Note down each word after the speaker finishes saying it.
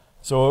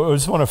So I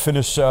just want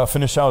to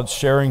finish out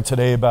sharing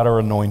today about our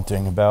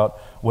anointing, about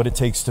what it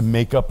takes to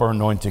make up our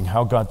anointing,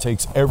 how God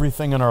takes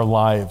everything in our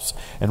lives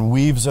and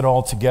weaves it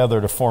all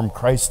together to form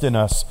Christ in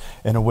us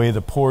in a way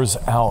that pours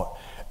out.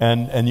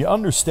 And you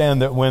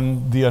understand that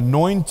when the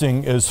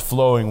anointing is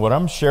flowing, what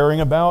I'm sharing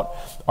about,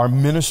 our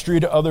ministry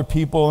to other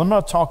people, I'm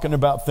not talking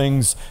about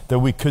things that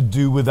we could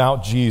do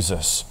without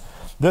Jesus.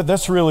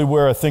 That's really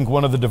where I think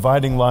one of the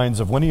dividing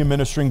lines of when are you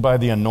ministering by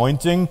the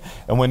anointing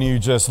and when are you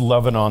just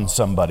loving on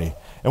somebody.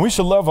 And we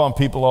should love on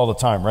people all the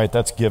time, right?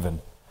 That's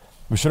given.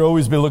 We should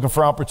always be looking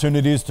for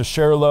opportunities to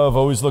share love,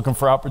 always looking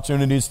for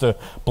opportunities to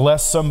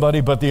bless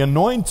somebody. But the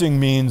anointing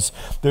means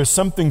there's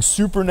something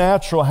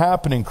supernatural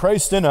happening.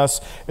 Christ in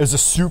us is a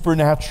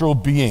supernatural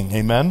being.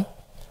 Amen?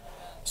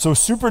 So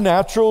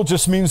supernatural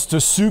just means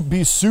to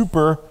be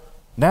super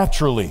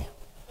naturally.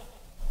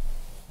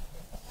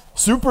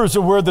 Super is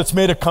a word that's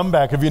made a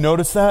comeback. Have you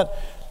noticed that?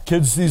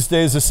 Kids these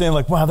days are saying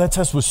like, wow, that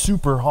test was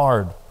super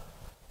hard.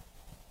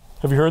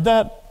 Have you heard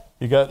that?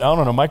 I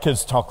don't know, my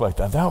kids talk like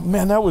that.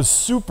 That was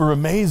super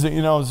amazing.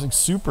 You know, it's like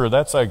super,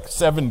 that's like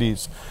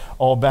 70s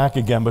all back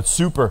again, but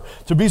super.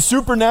 To be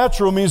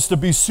supernatural means to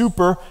be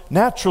super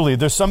naturally.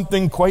 There's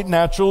something quite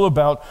natural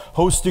about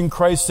hosting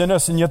Christ in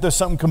us, and yet there's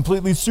something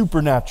completely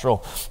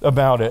supernatural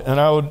about it. And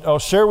I'll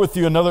share with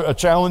you a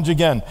challenge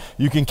again.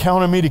 You can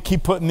count on me to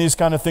keep putting these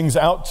kind of things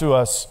out to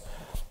us,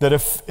 that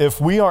if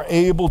we are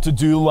able to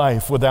do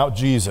life without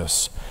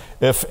Jesus,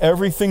 if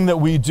everything that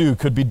we do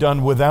could be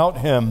done without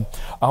him,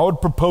 I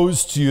would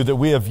propose to you that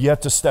we have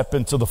yet to step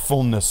into the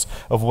fullness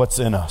of what's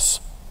in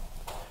us.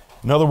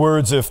 In other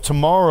words, if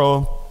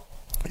tomorrow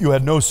you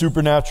had no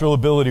supernatural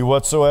ability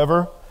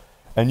whatsoever,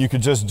 and you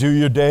could just do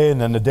your day, and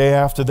then the day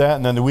after that,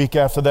 and then the week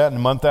after that, and the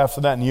month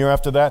after that, and the year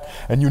after that,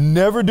 and you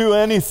never do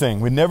anything,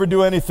 we never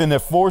do anything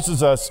that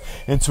forces us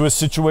into a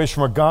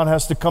situation where God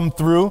has to come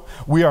through,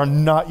 we are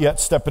not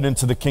yet stepping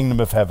into the kingdom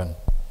of heaven.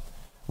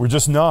 We're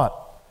just not.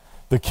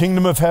 The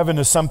kingdom of heaven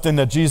is something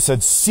that Jesus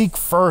said, seek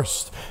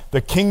first the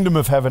kingdom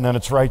of heaven and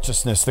its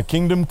righteousness. The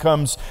kingdom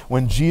comes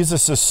when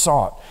Jesus is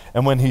sought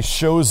and when he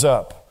shows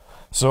up.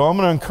 So I'm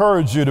going to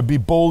encourage you to be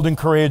bold and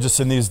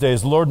courageous in these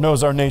days. Lord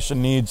knows our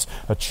nation needs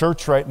a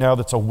church right now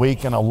that's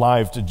awake and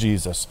alive to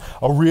Jesus,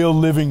 a real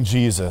living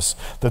Jesus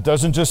that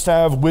doesn't just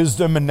have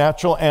wisdom and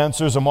natural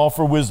answers. I'm all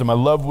for wisdom. I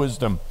love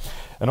wisdom.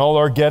 And all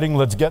our getting,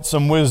 let's get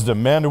some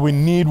wisdom. Man, do we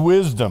need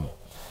wisdom?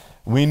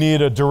 We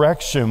need a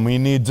direction. We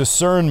need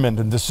discernment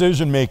and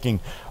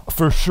decision-making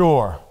for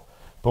sure.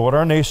 But what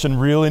our nation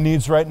really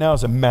needs right now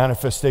is a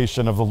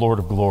manifestation of the Lord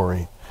of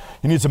glory.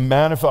 He needs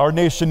our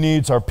nation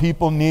needs, our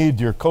people need,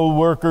 your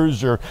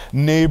co-workers, your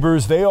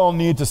neighbors, they all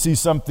need to see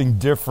something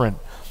different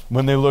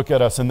when they look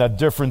at us. And that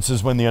difference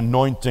is when the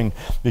anointing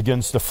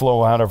begins to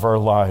flow out of our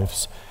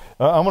lives.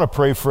 I want to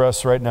pray for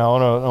us right now.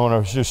 I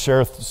want to just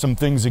share some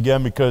things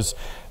again, because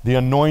the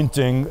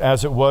anointing,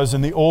 as it was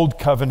in the old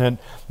covenant,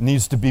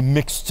 needs to be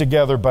mixed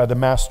together by the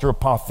master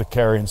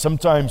apothecary. And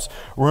sometimes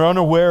we're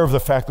unaware of the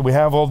fact that we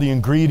have all the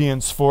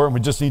ingredients for it, and we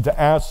just need to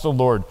ask the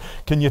Lord,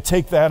 can you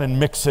take that and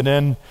mix it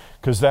in?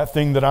 Because that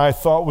thing that I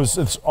thought was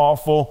this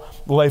awful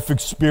life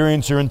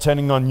experience, you're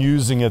intending on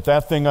using it.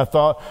 That thing I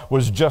thought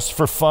was just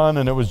for fun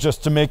and it was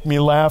just to make me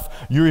laugh,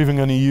 you're even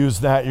going to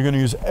use that. You're going to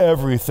use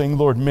everything.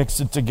 Lord,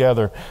 mix it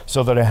together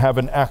so that I have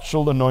an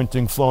actual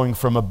anointing flowing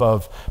from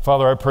above.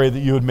 Father, I pray that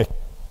you would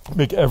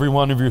make every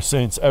one of your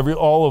saints,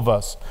 all of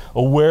us,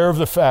 aware of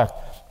the fact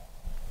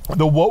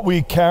that what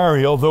we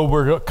carry, although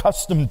we're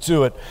accustomed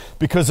to it,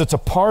 because it's a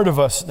part of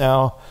us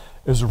now,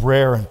 is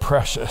rare and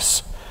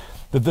precious.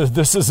 That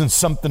this isn't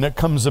something that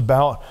comes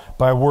about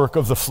by work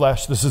of the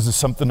flesh. This isn't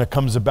something that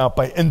comes about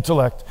by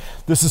intellect.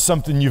 This is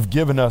something you've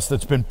given us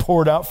that's been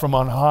poured out from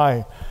on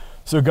high.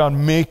 So God,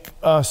 make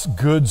us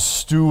good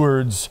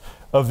stewards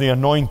of the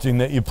anointing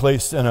that you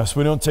placed in us.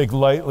 We don't take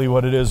lightly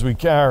what it is we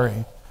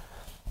carry.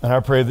 And I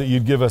pray that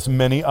you'd give us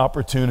many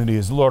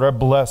opportunities. Lord, I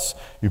bless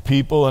your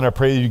people, and I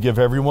pray that you give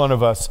every one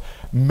of us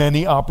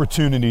many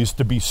opportunities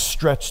to be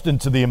stretched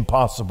into the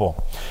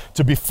impossible,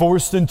 to be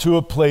forced into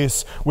a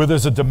place where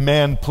there's a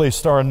demand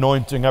placed on our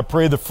anointing. I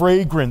pray the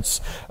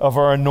fragrance of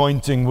our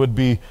anointing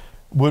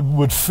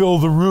would fill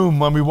the room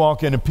when we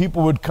walk in, and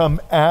people would come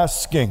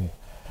asking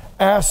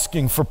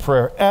for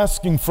prayer,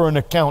 asking for an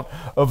account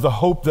of the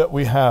hope that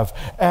we have,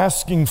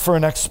 asking for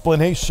an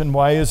explanation.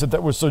 Why is it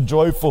that we're so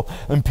joyful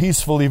and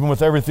peaceful even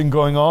with everything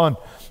going on?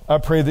 I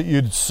pray that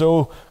you'd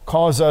so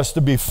cause us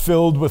to be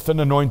filled with an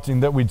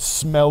anointing that we'd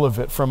smell of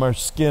it from our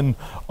skin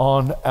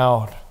on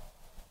out.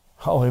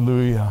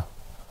 Hallelujah.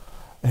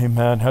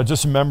 Amen. I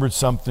just remembered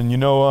something. You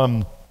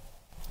know,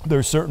 there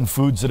are certain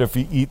foods that if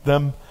you eat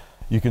them,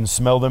 you can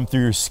smell them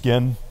through your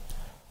skin.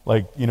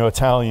 Like, you know,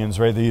 Italians,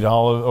 right? They eat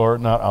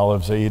not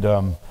olives, they eat,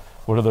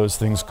 what are those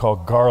things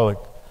called? Garlic.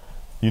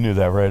 You knew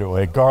that right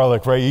away.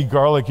 Garlic, right? You eat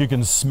garlic, you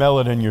can smell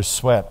it in your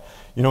sweat.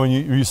 You know, when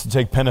you used to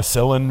take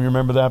penicillin,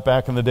 remember that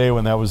back in the day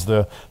when that was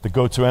the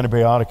go-to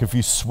antibiotic? If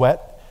you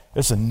sweat,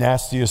 it's the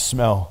nastiest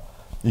smell.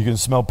 You can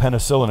smell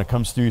penicillin. It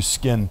comes through your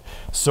skin.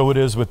 So it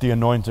is with the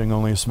anointing,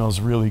 only it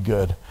smells really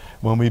good.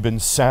 When we've been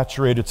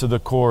saturated to the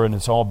core, and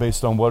it's all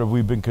based on what have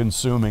we been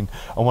consuming,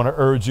 I want to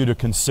urge you to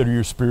consider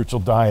your spiritual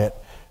diet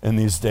in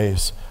these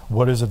days.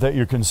 What is it that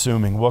you're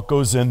consuming? What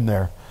goes in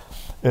there?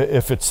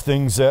 If it's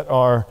things that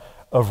are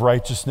of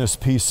righteousness,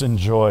 peace, and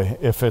joy,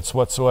 if it's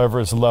whatsoever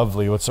is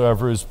lovely,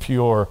 whatsoever is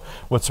pure,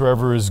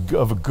 whatsoever is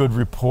of a good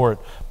report,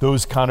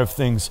 those kind of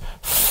things,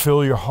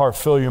 fill your heart,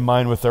 fill your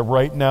mind with that.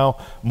 Right now,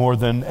 more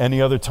than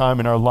any other time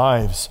in our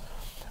lives,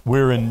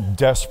 we're in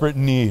desperate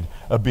need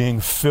of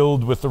being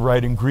filled with the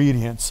right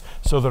ingredients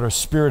so that our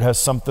spirit has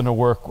something to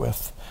work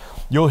with.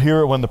 You'll hear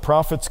it when the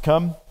prophets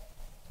come.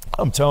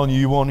 I'm telling you,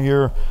 you won't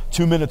hear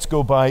 2 minutes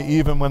go by,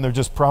 even when they're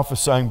just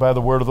prophesying by the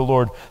word of the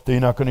Lord, that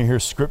you're not going to hear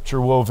scripture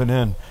woven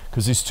in,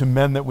 because these two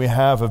men that we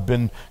have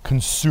been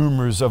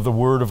consumers of the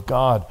word of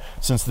God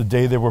since the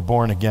day they were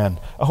born again.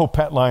 I hope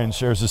Pat Lyons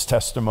shares his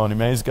testimony.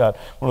 Man, he's got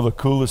one of the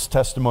coolest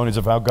testimonies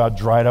of how God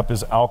dried up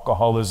his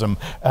alcoholism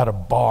at a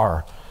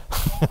bar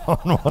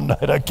on one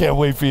night. I can't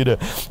wait for you to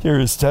hear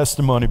his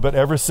testimony. But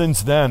ever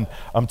since then,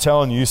 I'm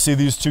telling you, you see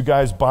these two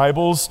guys'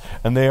 Bibles,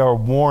 and they are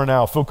worn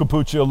out. Phil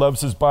Capuccio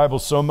loves his Bible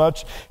so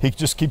much, he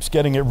just keeps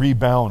getting it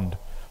rebound.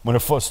 When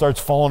it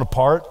starts falling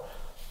apart,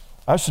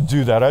 I should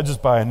do that. I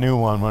just buy a new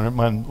one.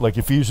 When like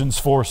Ephesians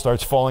 4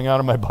 starts falling out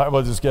of my Bible,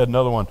 I just get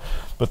another one.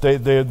 But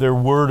their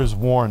word is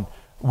worn.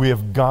 We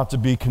have got to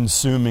be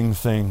consuming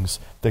things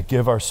that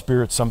give our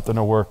spirit something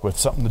to work with,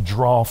 something to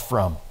draw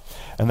from.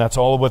 And that's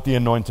all what the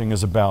anointing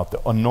is about.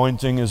 The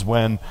anointing is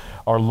when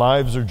our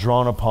lives are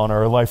drawn upon,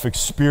 our life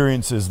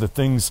experiences, the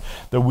things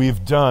that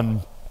we've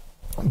done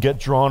get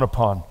drawn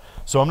upon.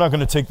 So I'm not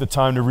going to take the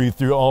time to read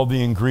through all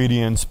the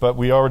ingredients, but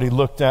we already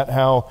looked at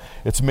how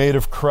it's made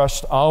of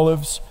crushed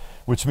olives,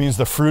 which means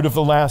the fruit of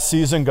the last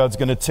season. God's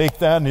going to take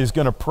that and he's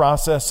going to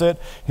process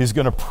it. He's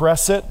going to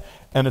press it.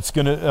 And it's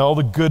going to, all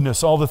the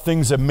goodness, all the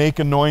things that make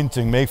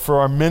anointing, make for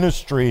our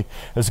ministry,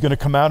 is going to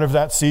come out of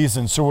that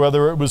season. So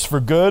whether it was for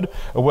good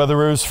or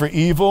whether it was for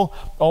evil,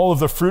 all of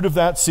the fruit of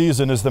that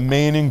season is the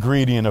main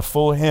ingredient. A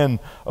full hin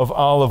of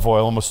olive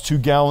oil, almost 2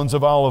 gallons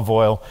of olive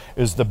oil,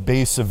 is the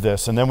base of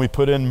this. And then we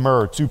put in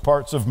myrrh, 2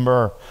 parts of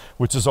myrrh,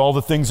 which is all the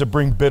things that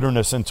bring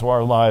bitterness into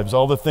our lives,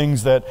 all the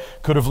things that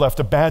could have left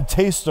a bad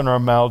taste in our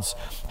mouths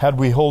had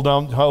we held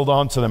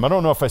on to them. I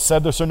don't know if I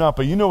said this or not,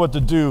 but you know what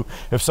to do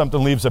if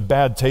something leaves a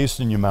bad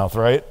taste in your mouth,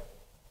 right?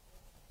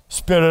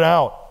 Spit it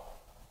out.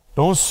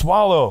 Don't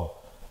swallow.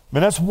 I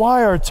mean, that's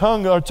why our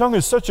tongue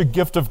is such a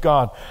gift of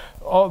God.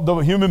 All, the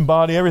human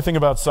body, everything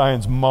about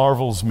science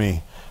marvels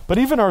me. But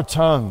even our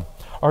tongue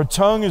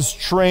is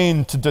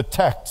trained to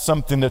detect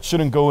something that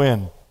shouldn't go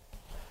in.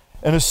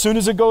 And as soon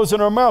as it goes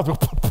in our mouth,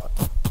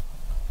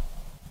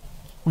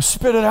 we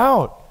spit it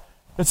out.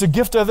 It's a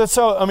gift. That's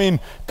how, I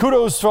mean,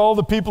 kudos to all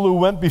the people who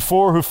went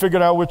before who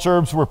figured out which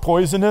herbs were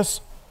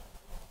poisonous.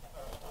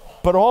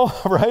 But all,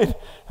 right?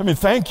 I mean,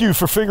 thank you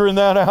for figuring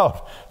that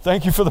out.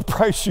 Thank you for the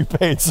price you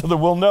paid so that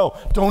we'll know.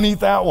 Don't eat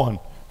that one,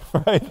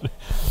 right?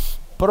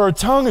 But our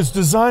tongue is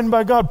designed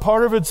by God.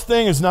 Part of its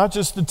thing is not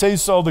just to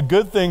taste all the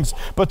good things,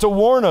 but to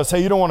warn us,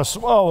 hey, you don't want to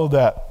swallow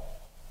that.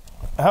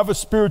 Have a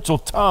spiritual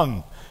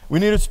tongue. We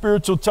need a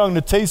spiritual tongue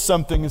to taste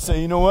something and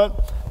say, you know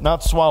what?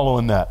 Not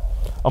swallowing that.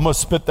 I'm going to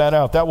spit that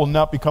out. That will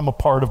not become a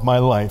part of my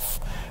life,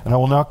 and I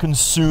will not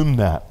consume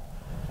that.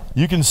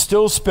 You can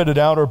still spit it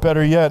out, or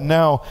better yet,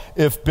 now,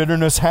 if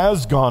bitterness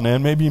has gone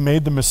in, maybe you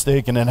made the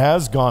mistake and it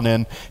has gone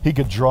in, he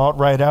could draw it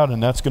right out,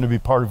 and that's going to be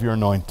part of your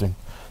anointing.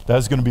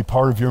 That's going to be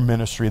part of your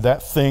ministry.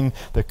 That thing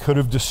that could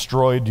have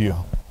destroyed you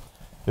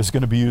is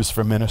going to be used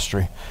for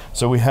ministry.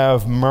 So we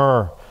have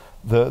myrrh,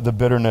 the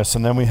bitterness,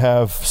 and then we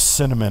have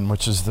cinnamon,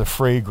 which is the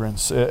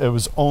fragrance. It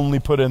was only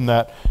put in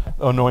that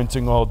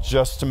anointing oil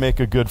just to make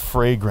a good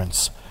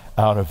fragrance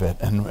out of it.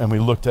 And we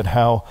looked at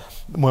how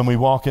when we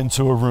walk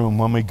into a room,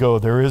 when we go,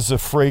 there is a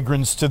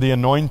fragrance to the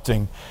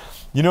anointing.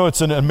 You know,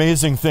 it's an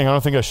amazing thing. I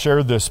don't think I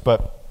shared this,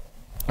 but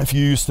if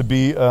you used to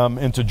be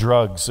into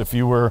drugs, if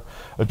you were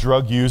a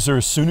drug user,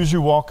 as soon as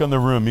you walk in the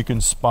room, you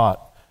can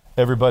spot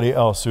everybody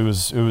else who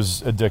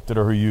was addicted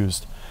or who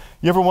used.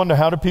 You ever wonder,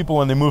 how do people,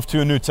 when they move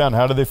to a new town,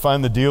 how do they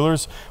find the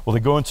dealers? Well,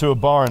 they go into a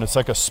bar, and it's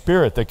like a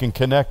spirit. They can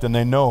connect, and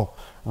they know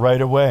right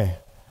away.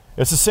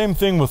 It's the same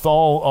thing with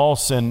all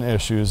sin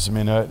issues. I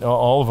mean,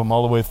 all of them,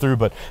 all the way through.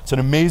 But it's an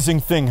amazing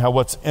thing how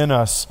what's in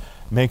us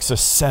makes a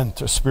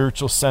scent, a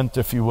spiritual scent,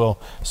 if you will.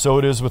 So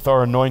it is with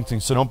our anointing.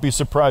 So don't be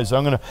surprised.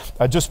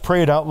 I just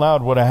prayed out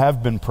loud what I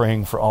have been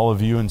praying for all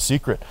of you in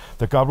secret,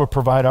 that God will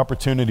provide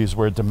opportunities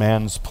where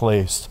demand's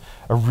placed.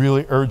 I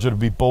really urge you to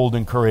be bold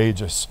and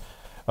courageous.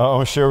 I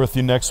want to share with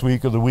you next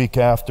week or the week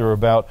after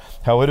about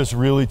how it is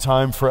really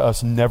time for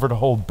us never to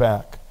hold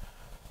back.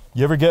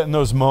 You ever get in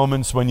those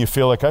moments when you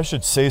feel like, I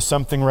should say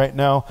something right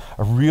now?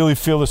 I really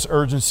feel this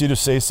urgency to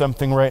say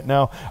something right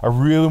now. I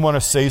really want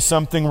to say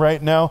something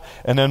right now.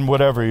 And then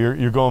whatever,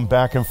 you're going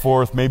back and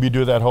forth. Maybe you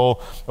do that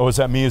whole, oh, is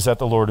that me? Is that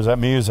the Lord? Is that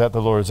me? Is that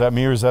the Lord? Is that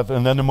me? Or is that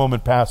and then the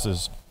moment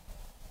passes,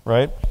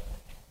 right?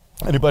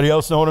 Anybody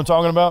else know what I'm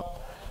talking about?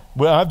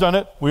 Well, I've done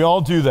it. We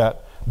all do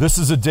that. This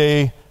is a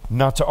day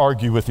not to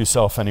argue with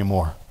yourself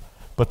anymore,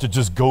 but to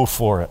just go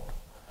for it.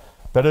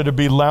 Better to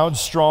be loud,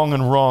 strong,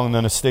 and wrong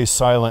than to stay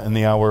silent in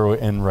the hour we're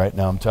in right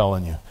now, I'm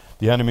telling you.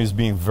 The enemy is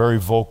being very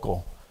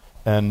vocal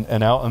and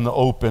out in the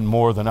open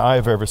more than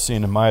I've ever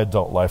seen in my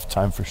adult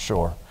lifetime, for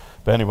sure.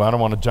 But anyway, I don't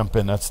want to jump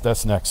in.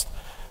 That's next.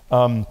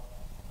 All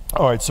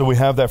right, so we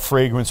have that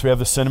fragrance, we have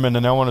the cinnamon,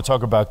 and now I want to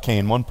talk about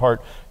cane. One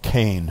part,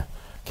 cane.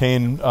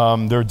 Cane,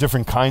 there are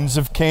different kinds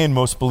of cane.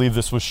 Most believe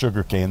this was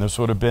sugar cane. This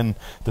would have been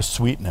the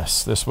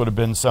sweetness. This would have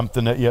been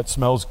something that yet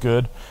smells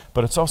good,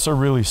 but it's also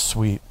really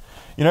sweet.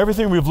 You know,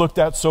 everything we've looked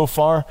at so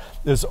far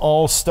is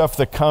all stuff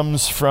that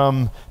comes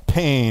from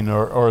pain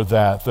or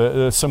that.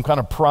 There's some kind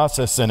of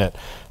process in it.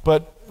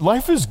 But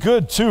life is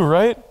good too,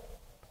 right?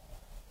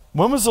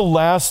 When was the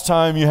last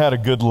time you had a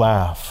good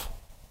laugh?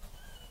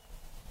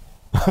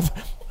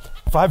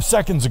 5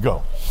 seconds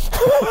ago.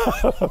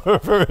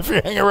 If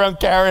you hang around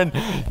Karen,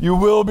 you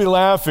will be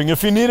laughing.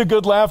 If you need a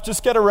good laugh,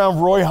 just get around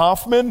Roy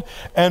Hoffman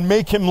and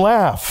make him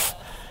laugh.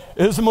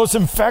 It is the most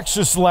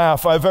infectious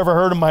laugh I've ever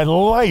heard in my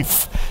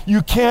life.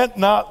 You can't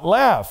not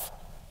laugh.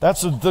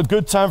 That's the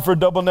good time for a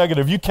double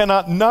negative. You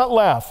cannot not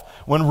laugh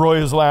when Roy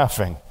is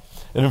laughing.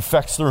 It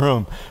infects the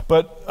room.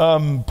 But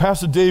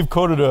Pastor Dave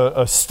quoted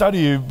a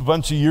study a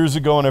bunch of years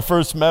ago when I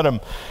first met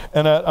him,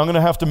 and I'm going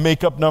to have to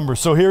make up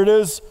numbers. So here it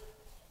is.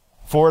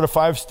 4 out of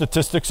 5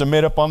 statistics are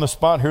made up on the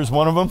spot. Here's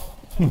one of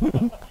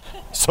them.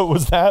 So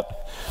was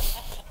that.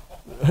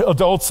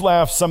 Adults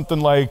laugh something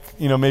like,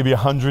 maybe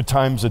 100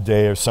 times a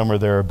day or somewhere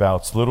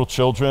thereabouts. Little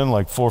children,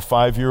 like 4 or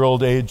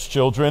 5-year-old age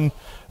children,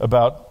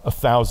 about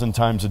 1,000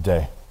 times a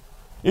day.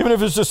 Even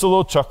if it's just a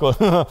little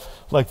chuckle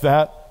like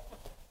that.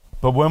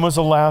 But when was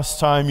the last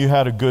time you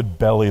had a good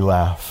belly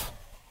laugh?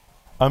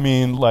 I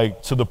mean,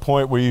 like to the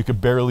point where you could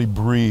barely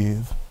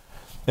breathe.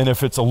 And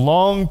if it's a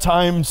long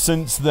time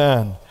since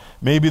then,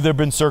 maybe there have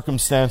been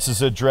circumstances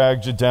that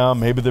dragged you down.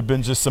 Maybe there have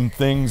been just some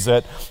things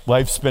that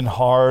life's been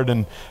hard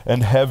and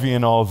heavy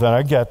and all of that.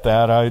 I get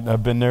that.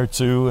 I've been there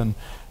too, and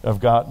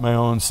I've got my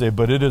own say.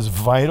 But it is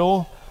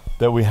vital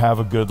that we have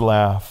a good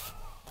laugh.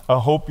 I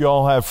hope you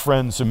all have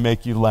friends who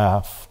make you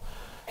laugh.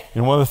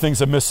 One of the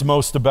things I miss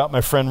most about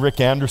my friend Rick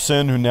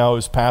Anderson, who now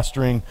is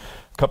pastoring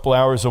a couple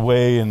hours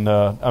away. And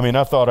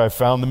I thought I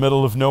found the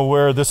middle of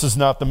nowhere. This is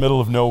not the middle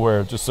of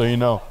nowhere, just so you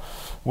know.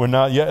 We're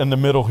not yet in the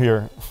middle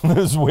here.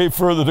 There's way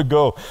further to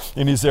go.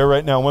 And he's there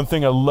right now. One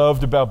thing I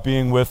loved about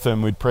being with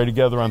him, we'd pray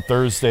together on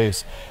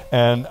Thursdays.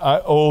 And I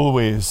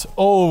always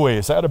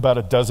had about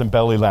a dozen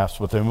belly laughs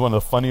with him. One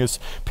of the funniest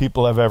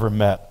people I've ever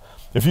met.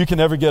 If you can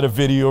ever get a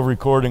video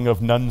recording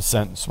of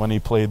Nonsense when he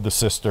played the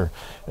sister.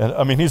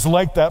 And he's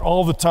like that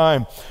all the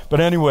time.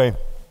 But anyway,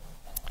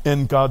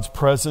 in God's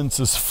presence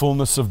is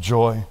fullness of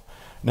joy.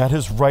 And at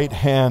his right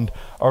hand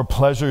are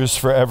pleasures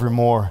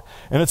forevermore.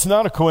 And it's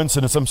not a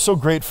coincidence. I'm so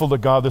grateful to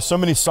God. There's so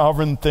many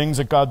sovereign things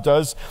that God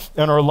does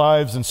in our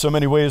lives in so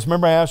many ways.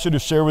 Remember I asked you to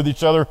share with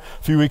each other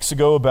a few weeks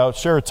ago about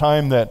share a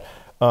time that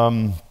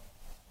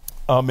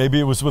maybe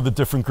it was with a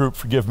different group,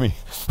 forgive me.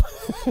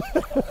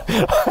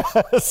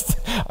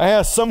 I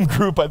asked some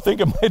group, I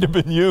think it might have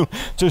been you,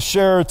 to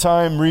share a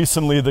time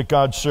recently that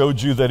God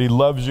showed you that he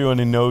loves you and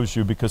he knows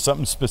you because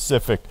something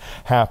specific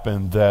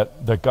happened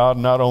that God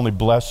not only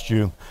blessed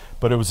you,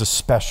 but it was a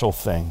special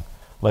thing.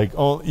 Like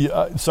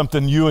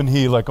something you and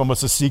he, like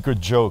almost a secret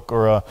joke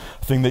or a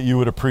thing that you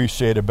would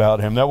appreciate about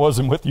him. That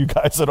wasn't with you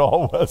guys at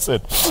all, was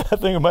it? I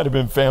think it might have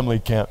been family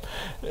camp.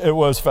 It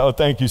was.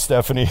 Thank you,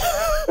 Stephanie.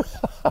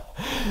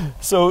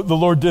 So the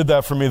Lord did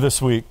that for me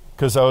this week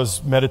because I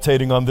was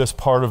meditating on this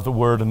part of the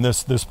word and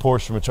this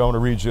portion, which I want to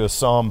read you a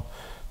psalm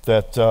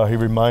that he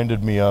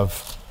reminded me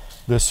of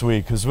this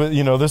week. Because,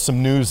 there's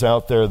some news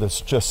out there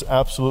that's just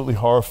absolutely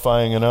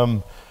horrifying.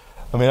 And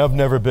I've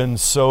never been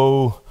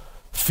so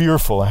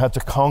fearful. I had to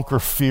conquer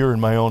fear in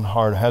my own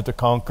heart. I had to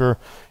conquer,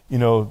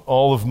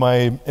 all of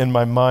in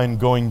my mind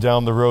going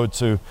down the road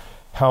to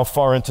how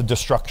far into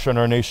destruction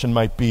our nation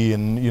might be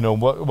and,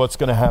 what's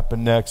going to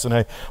happen next. And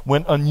I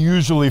went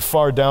unusually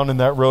far down in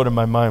that road in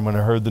my mind when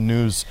I heard the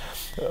news,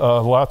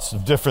 lots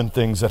of different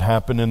things that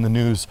happened in the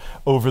news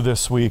over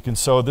this week. And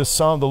so this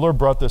psalm, the Lord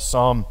brought this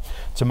psalm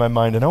to my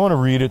mind. And I want to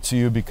read it to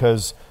you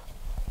because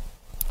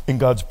in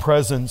God's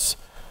presence,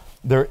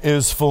 there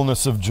is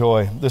fullness of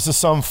joy. This is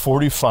Psalm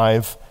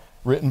 45,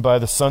 written by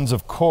the sons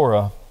of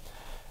Korah,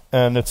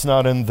 and it's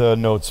not in the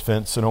notes,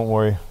 Vince, so don't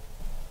worry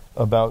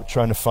about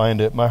trying to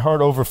find it. My heart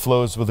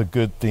overflows with a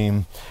good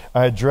theme.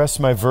 I address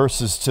my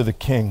verses to the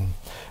King.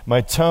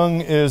 My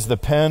tongue is the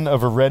pen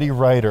of a ready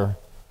writer.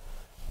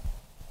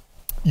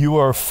 You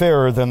are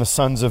fairer than the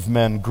sons of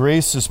men.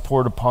 Grace is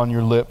poured upon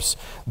your lips.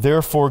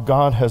 Therefore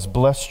God has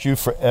blessed you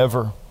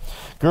forever.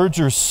 Gird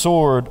your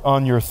sword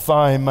on your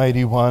thigh,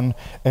 mighty one,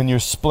 and your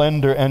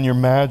splendor and your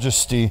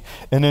majesty.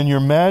 And in your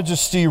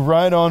majesty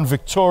ride on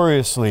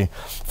victoriously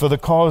for the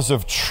cause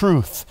of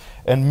truth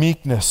and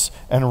meekness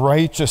and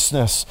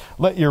righteousness.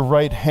 Let your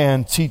right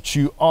hand teach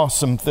you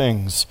awesome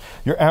things.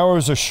 Your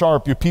arrows are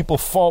sharp. Your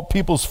peoples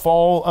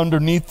fall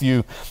underneath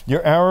you.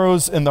 Your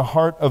arrows in the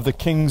heart of the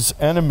king's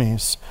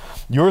enemies.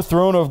 Your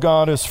throne, O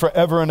God, is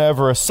forever and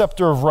ever. A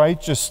scepter of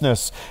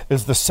righteousness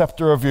is the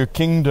scepter of your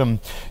kingdom.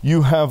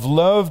 You have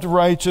loved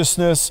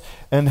righteousness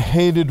and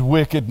hated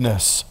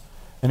wickedness.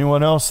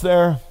 Anyone else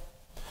there?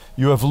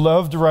 You have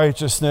loved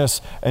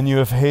righteousness and you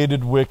have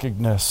hated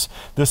wickedness.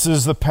 This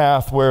is the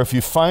path where if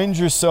you find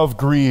yourself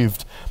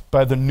grieved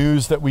by the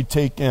news that we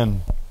take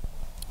in,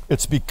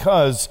 it's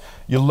because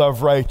you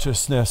love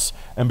righteousness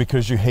and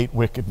because you hate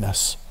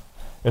wickedness.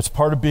 It's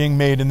part of being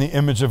made in the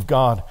image of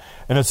God.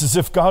 And it's as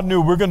if God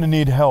knew we're going to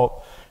need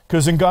help.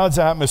 Because in God's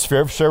atmosphere,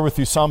 I've shared with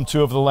you Psalm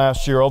 2 of the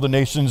last year, all the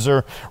nations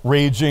are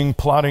raging,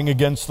 plotting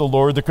against the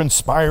Lord. They're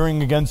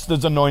conspiring against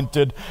his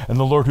anointed, and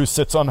the Lord who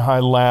sits on high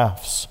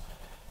laughs.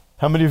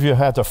 How many of you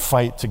had to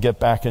fight to get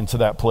back into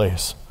that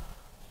place?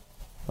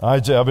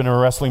 I've been in a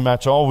wrestling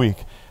match all week.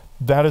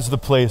 That is the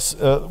place,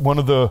 one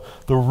of the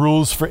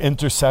rules for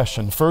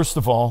intercession. First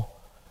of all,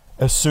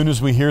 as soon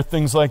as we hear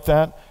things like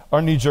that,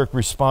 our knee-jerk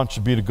response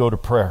should be to go to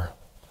prayer.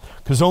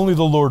 Because only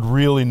the Lord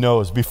really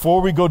knows.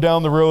 Before we go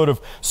down the road of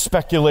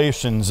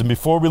speculations and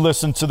before we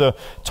listen to the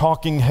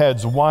talking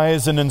heads,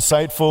 wise and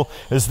insightful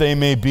as they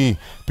may be,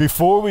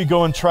 before we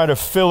go and try to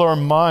fill our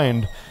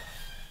mind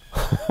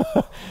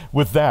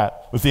with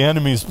the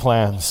enemy's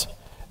plans,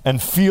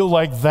 and feel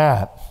like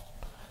that,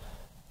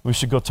 we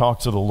should go talk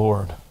to the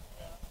Lord.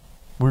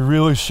 We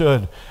really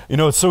should. You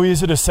know, it's so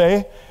easy to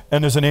say,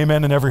 and there's an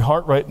amen in every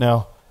heart right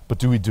now, but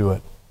do we do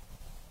it?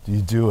 Do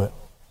you do it?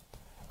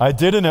 I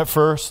didn't at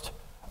first.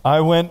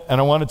 I went and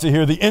I wanted to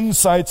hear the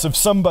insights of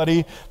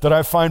somebody that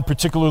I find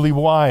particularly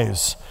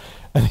wise,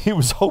 and he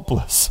was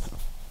hopeless.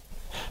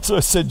 So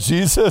I said,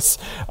 Jesus,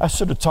 I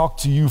should have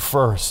talked to you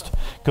first,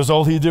 because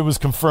all he did was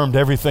confirmed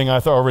everything I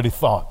already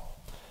thought,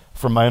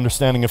 from my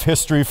understanding of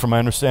history, from my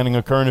understanding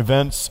of current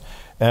events,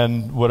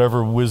 and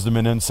whatever wisdom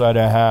and insight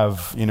I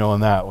have, you know,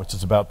 in that, which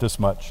is about this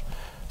much.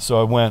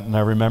 So I went and I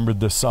remembered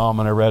this psalm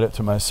and I read it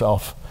to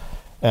myself.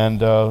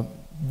 And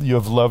you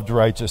have loved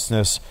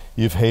righteousness,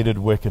 you've hated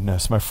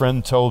wickedness. My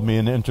friend told me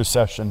in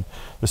intercession,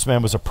 this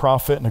man was a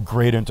prophet and a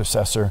great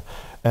intercessor,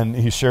 and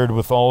he shared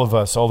with all of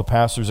us, all the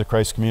pastors of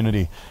Christ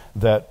Community,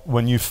 that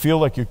when you feel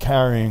like you're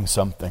carrying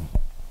something,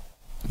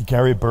 you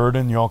carry a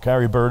burden, you all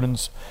carry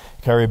burdens,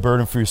 you carry a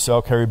burden for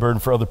yourself, carry a burden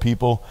for other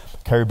people,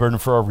 carry a burden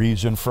for our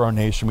region, for our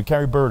nation. We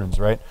carry burdens,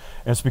 right?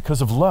 And it's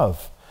because of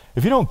love.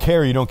 If you don't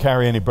care, you don't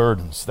carry any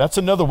burdens. That's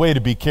another way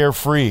to be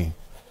carefree.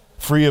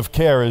 Free of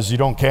care is you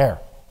don't care,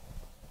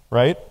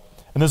 right?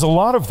 And there's a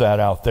lot of that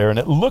out there, and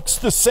it looks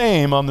the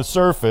same on the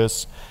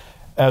surface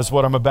as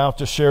what I'm about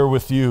to share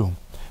with you.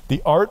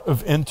 The art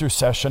of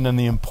intercession and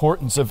the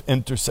importance of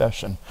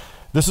intercession.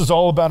 This is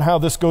all about how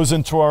this goes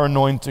into our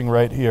anointing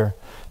right here.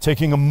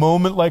 Taking a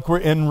moment like we're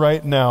in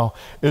right now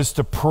is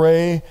to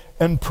pray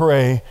and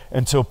pray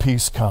until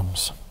peace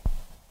comes.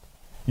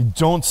 You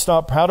don't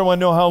stop. How do I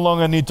know how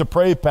long I need to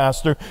pray,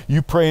 Pastor?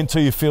 You pray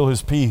until you feel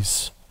his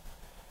peace,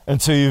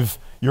 until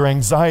your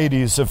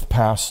anxieties have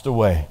passed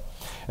away,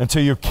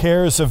 until your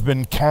cares have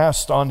been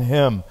cast on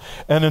him,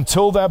 and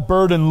until that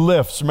burden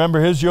lifts.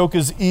 Remember, his yoke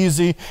is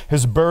easy,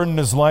 his burden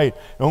is light.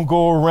 Don't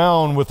go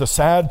around with a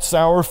sad,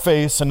 sour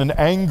face and an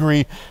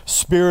angry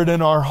spirit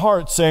in our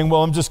heart saying,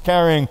 well, I'm just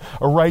carrying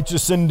a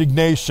righteous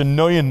indignation.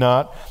 No, you're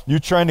not. You're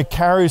trying to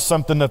carry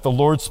something that the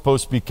Lord's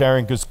supposed to be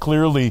carrying, because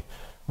clearly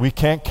we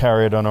can't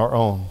carry it on our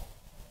own.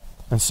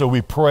 And so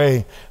we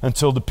pray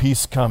until the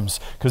peace comes,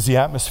 because the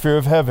atmosphere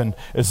of heaven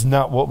is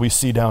not what we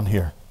see down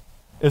here.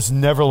 It's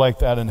never like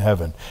that in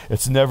heaven.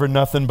 It's never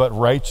nothing but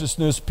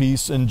righteousness,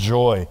 peace, and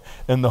joy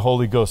in the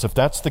Holy Ghost. If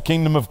that's the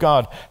kingdom of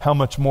God, how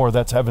much more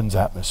that's heaven's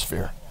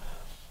atmosphere.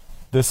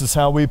 This is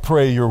how we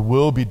pray, your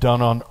will be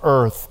done on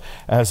earth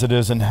as it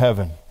is in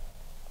heaven.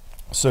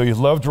 So you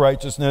loved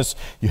righteousness,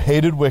 you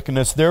hated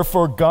wickedness.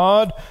 Therefore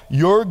God,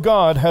 your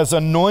God, has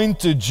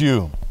anointed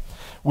you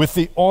with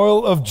the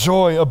oil of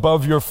joy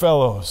above your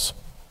fellows.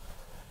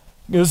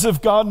 As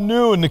if God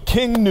knew and the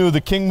king knew.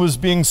 The king was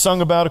being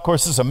sung about. Of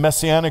course, this is a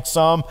messianic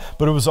psalm,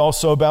 but it was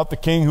also about the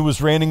king who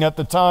was reigning at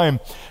the time.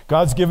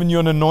 God's given you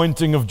an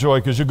anointing of joy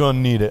because you're going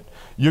to need it.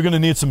 You're going to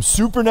need some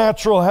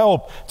supernatural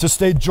help to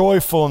stay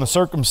joyful in the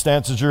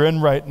circumstances you're in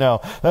right now.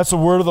 That's the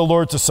word of the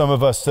Lord to some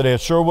of us today.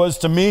 It sure was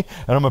to me,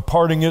 and I'm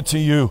imparting it to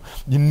you.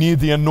 You need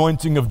the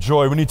anointing of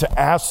joy. We need to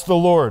ask the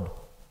Lord,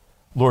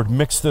 Lord,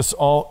 mix this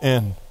all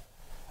in.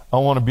 I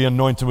want to be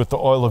anointed with the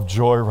oil of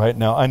joy right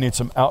now. I need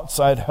some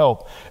outside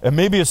help. And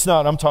maybe it's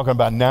not, I'm talking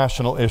about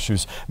national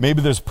issues. Maybe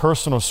there's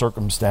personal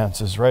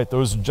circumstances, right?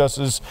 Those are just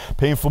as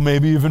painful,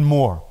 maybe even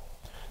more.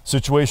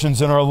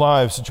 Situations in our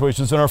lives,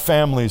 situations in our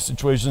families,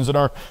 situations in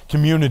our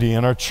community,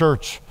 in our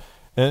church,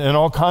 in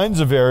all kinds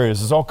of areas.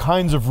 There's all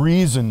kinds of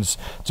reasons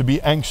to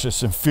be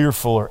anxious and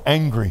fearful or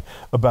angry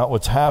about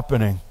what's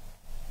happening.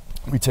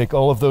 We take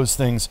all of those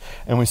things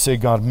and we say,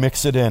 God,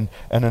 mix it in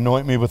and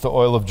anoint me with the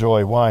oil of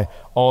joy. Why?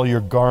 All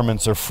your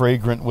garments are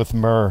fragrant with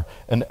myrrh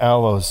and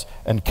aloes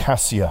and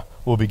cassia.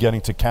 We'll be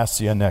getting to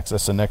cassia next.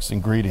 That's the next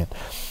ingredient.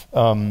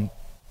 And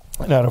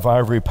out of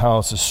ivory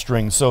palaces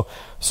strings.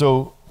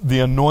 So the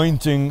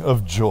anointing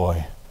of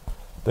joy,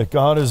 that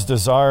God is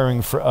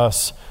desiring for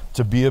us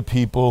to be a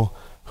people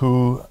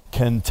who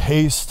can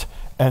taste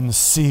and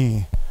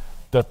see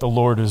that the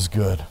Lord is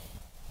good.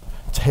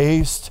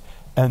 Taste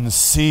and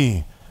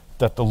see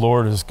that the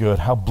Lord is good.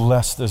 How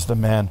blessed is the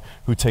man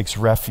who takes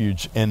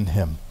refuge in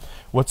him.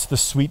 What's the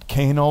sweet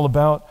cane all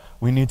about?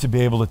 We need to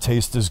be able to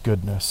taste his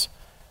goodness.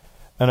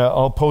 And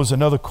I'll pose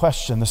another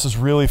question. This is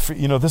really,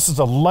 this is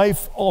a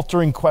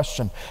life-altering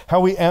question. How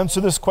we answer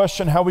this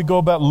question, how we go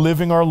about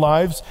living our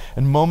lives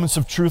in moments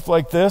of truth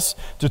like this,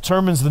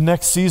 determines the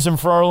next season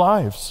for our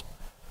lives.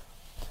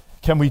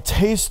 Can we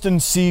taste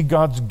and see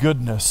God's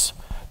goodness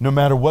no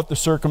matter what the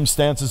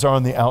circumstances are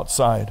on the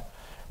outside?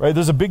 Right?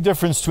 There's a big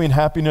difference between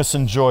happiness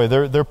and joy.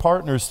 They're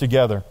partners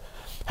together.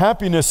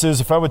 Happiness is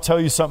if I would tell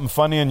you something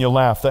funny and you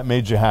laugh, that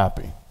made you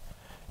happy.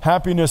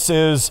 Happiness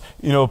is,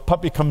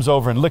 puppy comes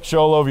over and licks you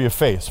all over your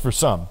face for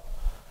some.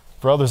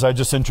 For others, I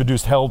just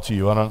introduced hell to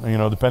you. I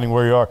don't, depending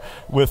where you are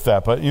with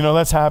that. But,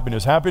 that's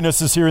happiness.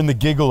 Happiness is hearing the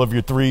giggle of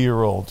your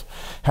 3-year-old.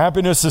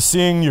 Happiness is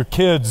seeing your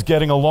kids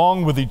getting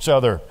along with each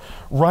other,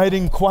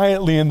 riding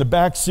quietly in the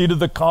back seat of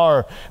the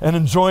car and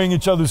enjoying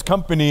each other's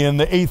company in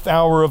the 8th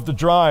hour of the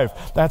drive.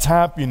 That's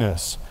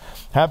happiness.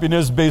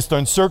 Happiness based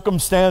on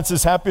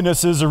circumstances.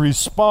 Happiness is a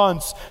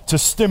response to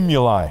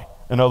stimuli.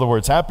 In other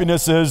words,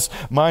 happiness is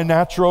my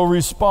natural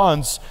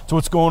response to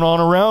what's going on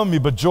around me,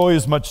 but joy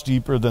is much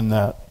deeper than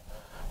that.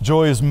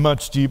 Joy is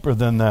much deeper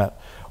than that.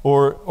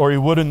 Or he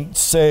wouldn't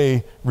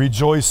say,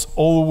 rejoice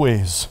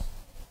always.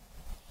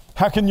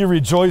 How can you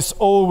rejoice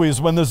always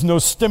when there's no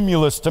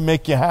stimulus to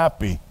make you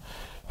happy?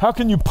 How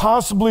can you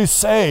possibly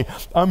say,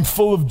 I'm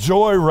full of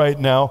joy right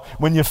now,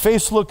 when your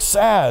face looks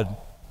sad?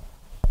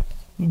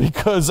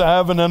 Because I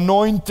have an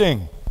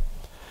anointing.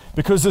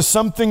 Because there's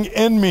something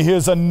in me. He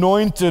is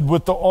anointed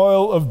with the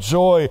oil of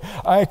joy.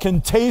 I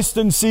can taste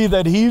and see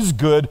that he's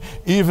good,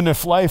 even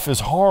if life is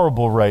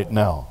horrible right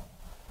now.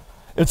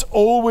 It's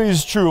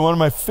always true. One of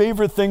my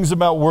favorite things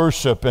about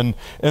worship, and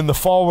in the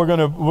fall we're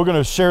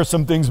gonna share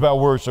some things about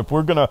worship.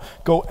 We're gonna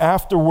go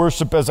after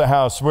worship as a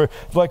house. We're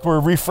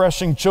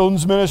refreshing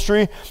children's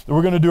ministry.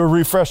 We're gonna do a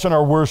refresh on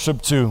our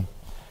worship too.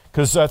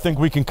 Because I think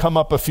we can come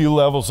up a few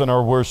levels in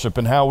our worship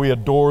and how we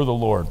adore the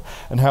Lord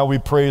and how we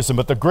praise him.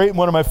 But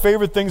one of my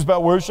favorite things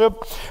about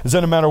worship is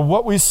that no matter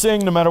what we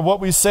sing, no matter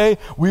what we say,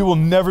 we will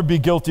never be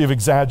guilty of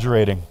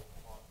exaggerating.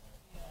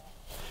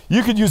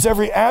 You could use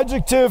every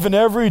adjective and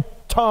every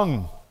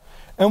tongue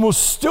and we'll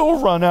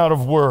still run out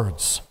of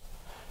words.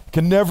 You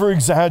can never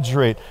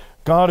exaggerate.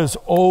 God is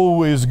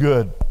always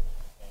good.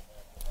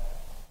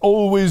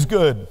 Always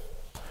good.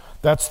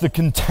 That's the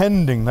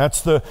contending.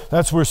 That's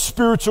where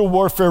spiritual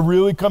warfare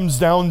really comes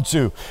down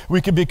to. We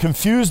can be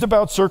confused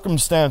about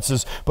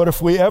circumstances, but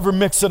if we ever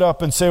mix it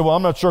up and say, well,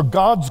 I'm not sure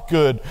God's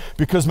good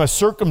because my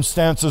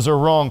circumstances are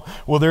wrong,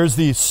 well, there's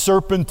the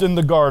serpent in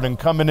the garden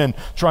coming in,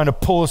 trying to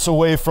pull us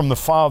away from the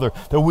Father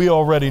that we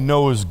already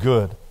know is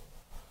good.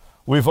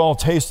 We've all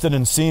tasted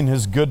and seen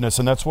his goodness,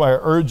 and that's why I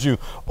urge you,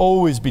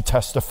 always be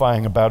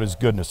testifying about his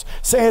goodness.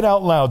 Say it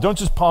out loud. Don't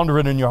just ponder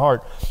it in your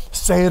heart.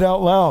 Say it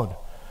out loud.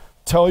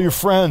 Tell your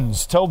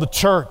friends, tell the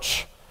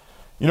church.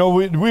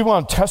 We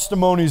want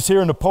testimonies here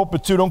in the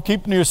pulpit too. Don't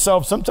keep them to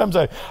yourself. Sometimes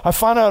I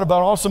find out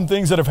about awesome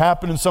things that have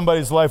happened in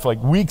somebody's life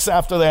like weeks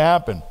after they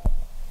happen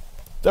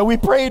that we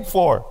prayed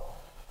for.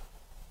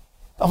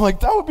 I'm like,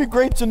 that would be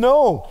great to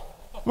know.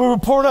 We were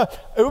pouring out.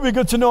 It would be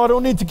good to know I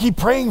don't need to keep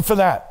praying for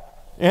that.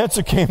 The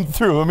answer came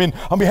through.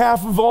 On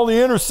behalf of all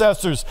the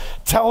intercessors,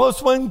 tell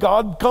us when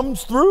God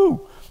comes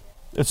through.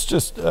 It's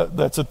just,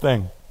 that's a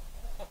thing.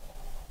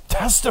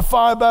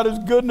 Testify about his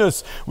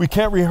goodness. We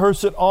can't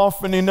rehearse it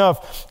often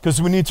enough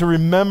because we need to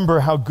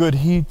remember how good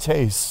he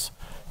tastes.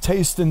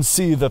 Taste and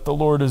see that the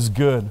Lord is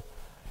good.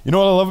 You know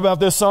what I love about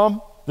this psalm?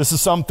 This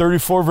is Psalm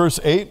 34, verse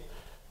 8.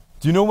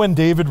 Do you know when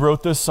David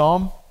wrote this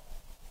psalm?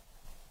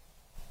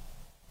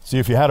 See,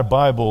 if you had a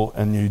Bible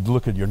and you'd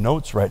look at your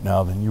notes right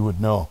now, then you would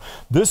know.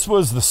 This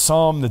was the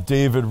psalm that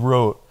David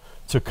wrote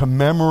to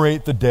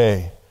commemorate the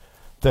day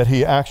that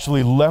he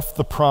actually left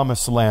the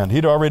promised land.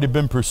 He'd already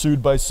been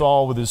pursued by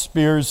Saul with his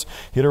spears.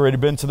 He'd already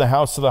been to the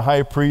house of the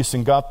high priest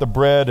and got the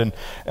bread.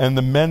 And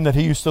the men that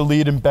he used to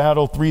lead in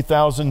battle,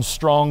 3,000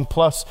 strong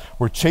plus,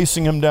 were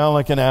chasing him down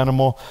like an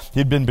animal.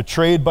 He'd been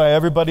betrayed by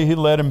everybody he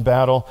led in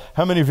battle.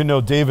 How many of you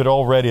know David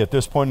already at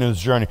this point in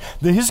his journey?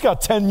 He's got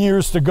 10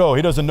 years to go.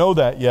 He doesn't know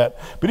that yet,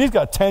 but he's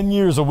got 10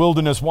 years of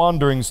wilderness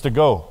wanderings to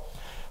go.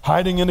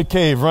 Hiding in a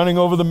cave, running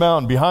over the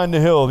mountain, behind the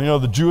hill.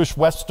 The Jewish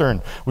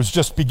Western was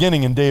just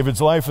beginning in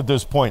David's life at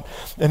this point.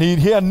 And he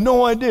had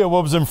no idea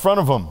what was in front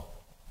of him.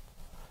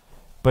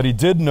 But he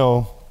did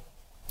know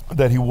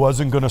that he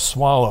wasn't going to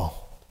swallow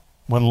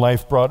when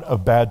life brought a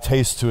bad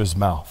taste to his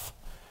mouth.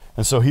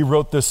 And so he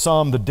wrote this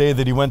psalm the day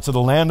that he went to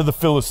the land of the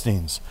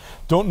Philistines.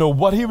 Don't know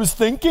what he was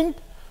thinking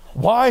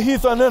Why? He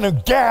thought, no,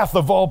 Gath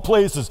of all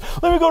places.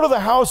 Let me go to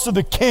the house of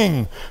the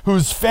king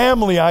whose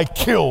family I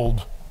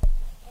killed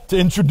to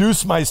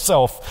introduce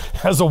myself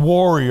as a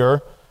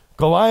warrior.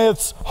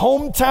 Goliath's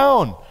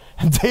hometown.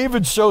 And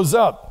David shows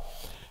up.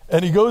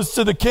 And he goes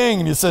to the king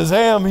and he says,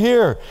 hey, I'm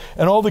here.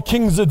 And all the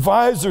king's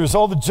advisors,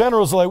 all the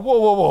generals are like, whoa,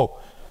 whoa, whoa.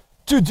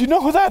 Dude, do you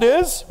know who that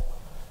is?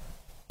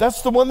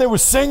 That's the one they were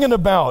singing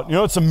about. You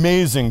know, it's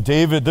amazing.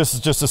 David, this is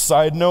just a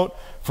side note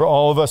for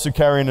all of us who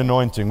carry an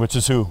anointing, which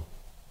is who?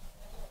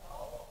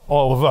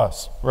 All of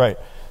us, right.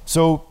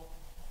 So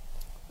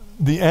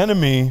the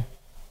enemy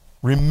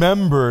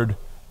remembered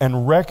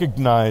and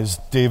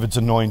recognized David's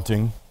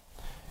anointing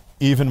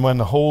even when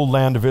the whole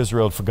land of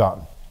Israel had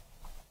forgotten.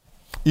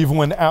 Even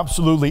when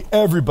absolutely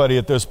everybody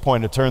at this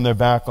point had turned their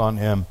back on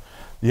him,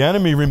 the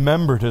enemy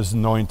remembered his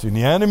anointing.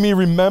 The enemy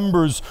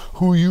remembers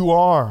who you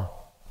are.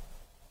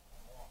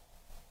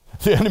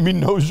 The enemy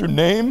knows your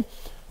name,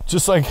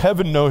 just like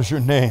heaven knows your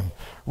name.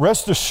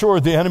 Rest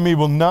assured, the enemy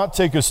will not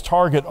take his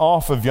target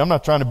off of you. I'm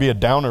not trying to be a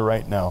downer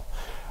right now.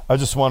 I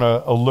just want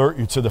to alert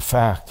you to the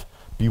fact.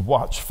 Be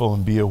watchful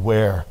and be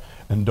aware,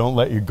 and don't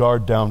let your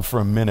guard down for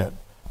a minute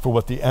for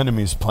what the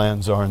enemy's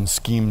plans are and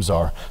schemes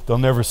are. They'll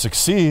never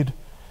succeed.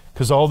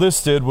 Because all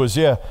this did was,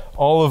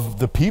 all of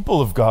the people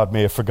of God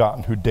may have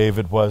forgotten who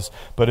David was,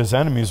 but his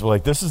enemies were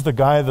like, this is the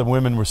guy the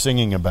women were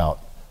singing about.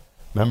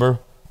 Remember?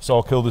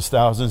 Saul killed his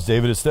thousands,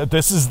 David is dead.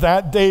 This is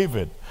that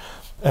David.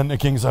 And the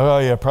king's like, oh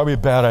yeah, probably a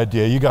bad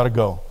idea. You got to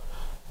go.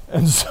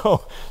 And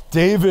so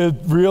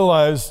David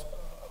realized,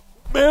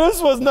 man,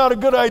 this was not a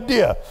good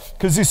idea.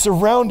 Because he's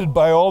surrounded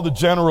by all the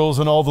generals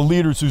and all the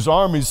leaders whose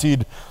armies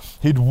he'd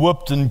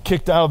whooped and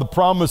kicked out of the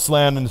promised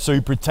land. And so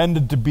he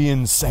pretended to be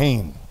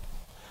insane.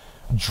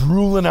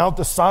 Drooling out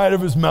the side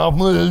of his mouth,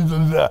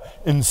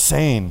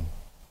 insane.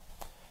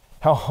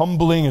 How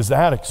humbling is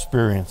that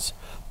experience?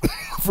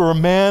 For a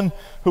man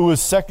who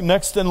was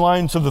next in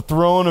line to the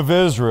throne of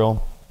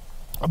Israel,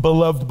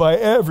 beloved by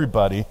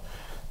everybody,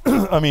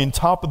 I mean,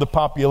 top of the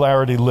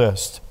popularity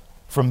list.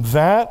 From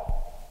that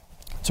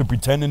to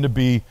pretending to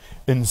be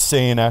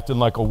insane, acting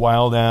like a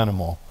wild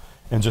animal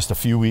in just a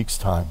few weeks'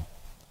 time.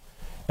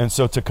 And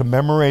so to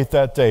commemorate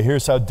that day,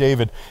 here's how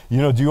David,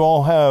 do you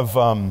all have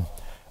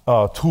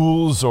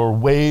tools or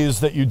ways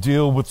that you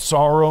deal with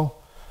sorrow?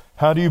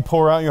 How do you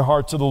pour out your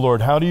heart to the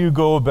Lord? How do you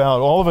go about?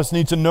 All of us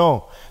need to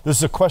know. This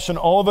is a question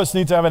all of us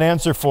need to have an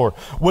answer for.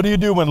 What do you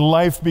do when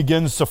life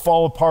begins to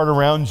fall apart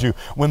around you?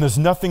 When there's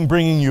nothing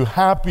bringing you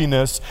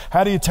happiness,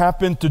 how do you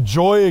tap into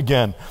joy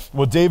again?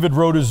 Well, David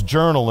wrote his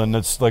journal, and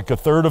it's like a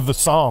third of the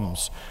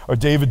Psalms are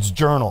David's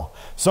journal.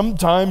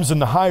 Sometimes in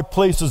the high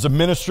places of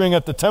ministering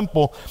at the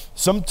temple,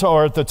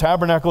 or at the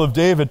tabernacle of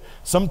David,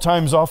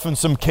 sometimes off in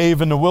some cave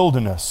in the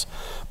wilderness.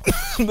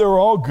 They're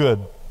all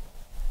good.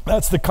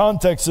 That's the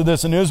context of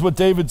this, and here's what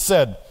David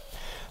said.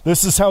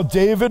 This is how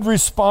David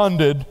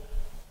responded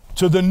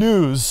to the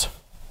news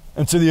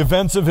and to the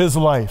events of his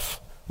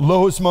life.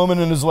 Lowest moment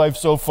in his life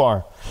so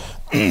far.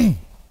 I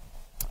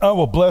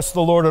will bless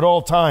the Lord at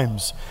all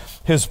times.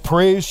 His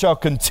praise shall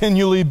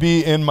continually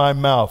be in my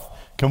mouth.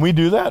 Can we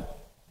do that?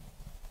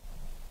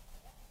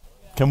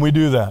 Can we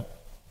do that?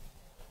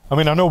 I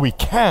mean, I know we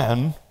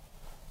can.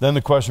 Then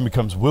the question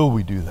becomes, will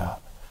we do that?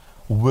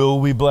 Will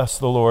we bless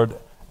the Lord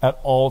at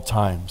all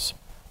times?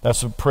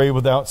 That's what pray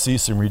without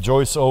ceasing.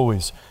 Rejoice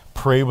always.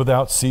 Pray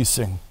without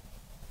ceasing.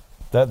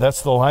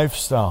 That's the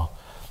lifestyle.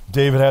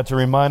 David had to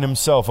remind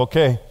himself,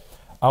 okay,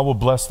 I will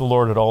bless the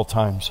Lord at all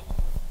times.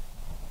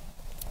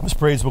 His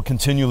praise will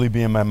continually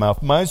be in my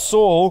mouth. My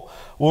soul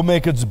will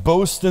make its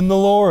boast in the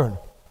Lord.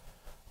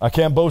 I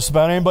can't boast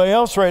about anybody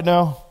else right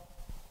now,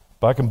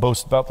 but I can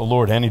boast about the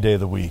Lord any day of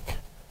the week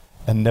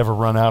and never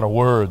run out of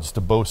words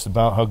to boast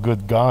about how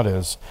good God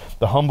is.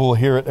 The humble will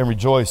hear it and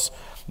rejoice.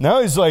 Now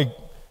he's like,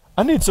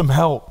 I need some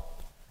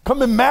help.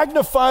 Come and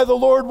magnify the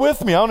Lord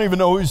with me. I don't even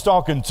know who he's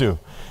talking to.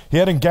 He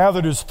hadn't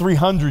gathered his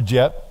 300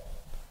 yet.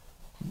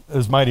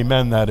 His mighty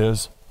men, that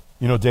is.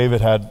 David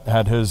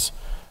had his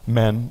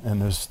men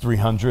and his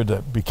 300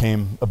 that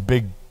became a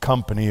big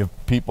company of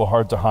people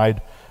hard to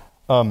hide.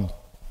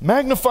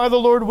 Magnify the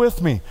Lord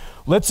with me.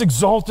 Let's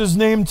exalt his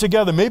name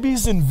together. Maybe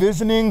he's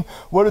envisioning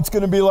what it's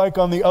going to be like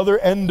on the other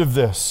end of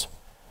this.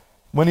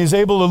 When he's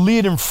able to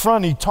lead in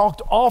front, he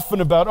talked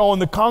often about, in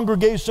the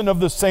congregation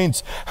of the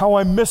saints, how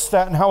I miss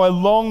that and how I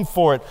long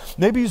for it.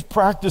 Maybe he's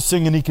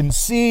practicing and he can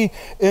see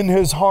in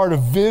his heart a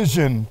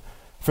vision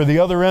for the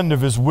other end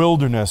of his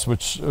wilderness,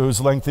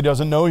 whose length he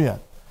doesn't know yet.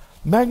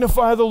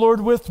 Magnify the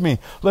Lord with me.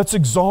 Let's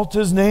exalt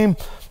his name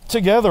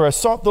together. I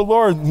sought the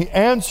Lord and he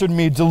answered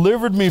me,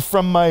 delivered me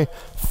from my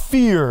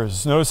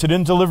fears. Notice he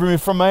didn't deliver me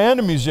from my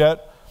enemies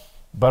yet,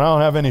 but I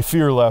don't have any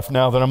fear left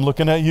now that I'm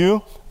looking at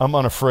you. I'm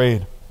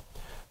unafraid.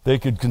 They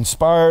could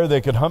conspire,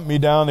 they could hunt me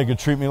down, they could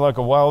treat me like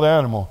a wild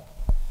animal.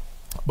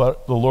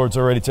 But the Lord's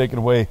already taken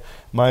away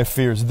my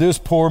fears. This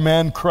poor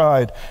man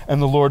cried,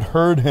 and the Lord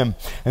heard him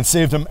and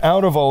saved him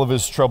out of all of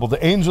his trouble.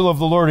 The angel of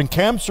the Lord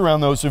encamps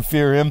around those who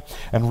fear him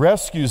and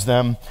rescues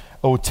them.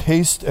 Oh,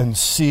 taste and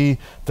see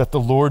that the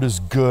Lord is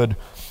good.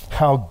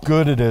 how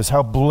good it is,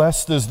 how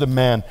blessed is the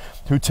man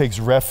who takes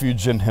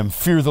refuge in him.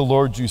 Fear the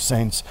Lord, you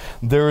saints.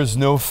 There is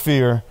no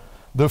fear.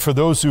 Though for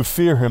those who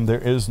fear him, there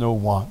is no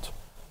want.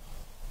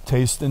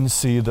 Taste and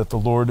see that the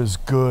Lord is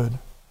good.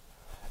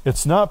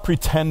 It's not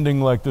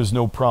pretending like there's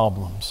no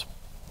problems.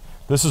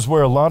 This is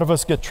where a lot of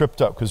us get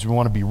tripped up because we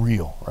want to be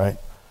real, right?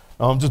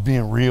 No, I'm just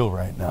being real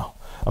right now.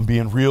 I'm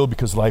being real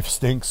because life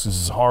stinks. This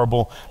is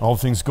horrible. And all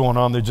the things going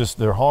on,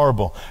 they're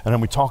horrible. And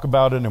then we talk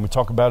about it and we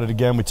talk about it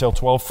again. We tell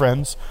 12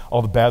 friends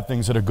all the bad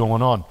things that are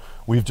going on.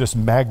 We've just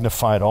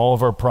magnified all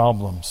of our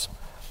problems.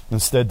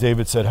 Instead,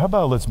 David said, how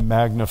about let's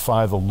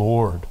magnify the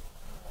Lord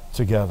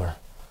together?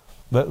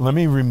 Let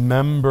me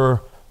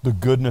remember the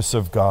goodness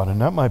of God.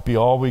 And that might be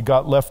all we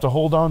got left to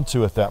hold on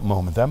to at that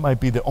moment. That might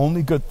be the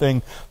only good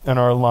thing in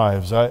our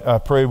lives. I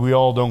pray we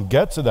all don't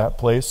get to that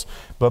place,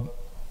 but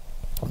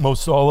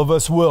most all of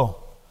us will.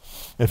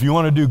 If you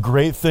want to do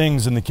great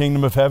things in the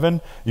kingdom of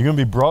heaven, you're going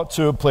to be brought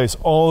to a place,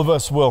 all of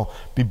us will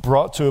be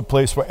brought to a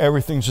place where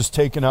everything's just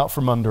taken out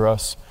from under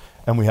us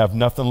and we have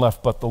nothing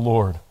left but the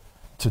Lord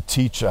to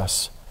teach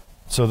us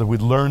so that we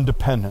learn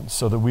dependence,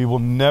 so that we will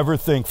never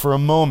think for a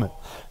moment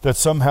that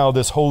somehow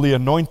this holy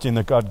anointing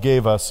that God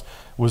gave us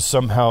was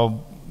somehow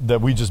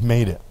that we just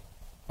made it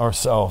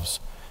ourselves.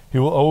 He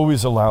will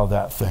always allow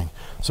that thing.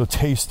 So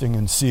tasting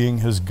and seeing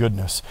his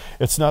goodness.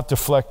 It's not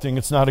deflecting.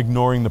 It's not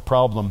ignoring the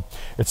problem.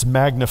 It's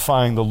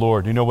magnifying the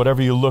Lord. You know,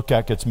 whatever you look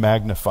at gets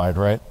magnified,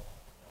 right?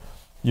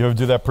 You ever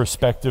do that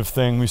perspective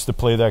thing? We used to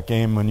play that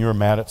game when you were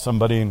mad at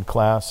somebody in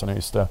class, and I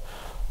used to,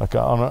 like,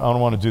 I don't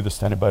want to do this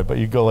to anybody, but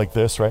you go like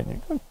this, right?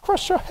 And you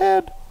crush your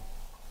head.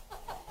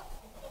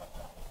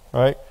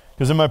 Right?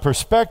 Because in my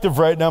perspective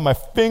right now, my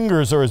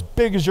fingers are as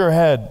big as your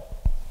head.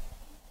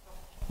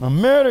 I'm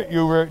mad at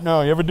you right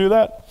now. You ever do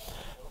that?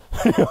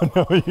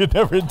 No, you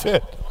never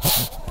did.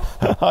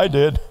 I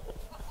did.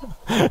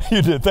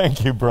 You did.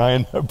 Thank you,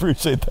 Brian. I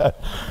appreciate that.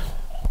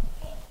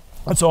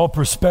 That's all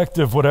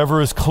perspective.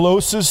 Whatever is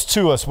closest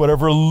to us,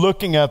 whatever we're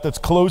looking at that's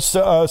close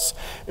to us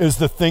is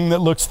the thing that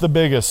looks the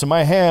biggest. So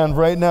my hand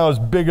right now is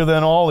bigger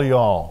than all of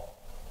y'all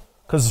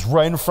because it's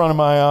right in front of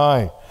my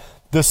eye.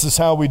 This is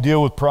how we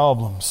deal with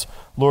problems.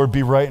 Lord,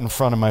 be right in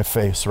front of my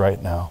face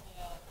right now.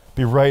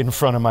 Be right in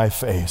front of my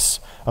face.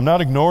 I'm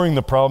not ignoring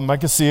the problem. I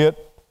can see it.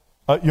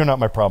 You're not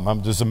my problem.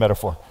 I'm just a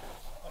metaphor.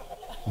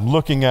 I'm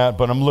looking at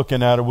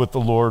it with the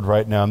Lord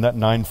right now. And that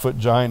 9-foot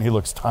giant, he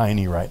looks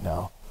tiny right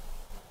now.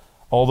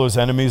 All those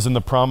enemies in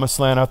the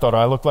promised land, I thought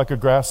I looked like a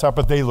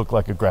grasshopper. They look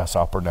like a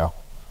grasshopper now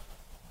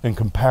in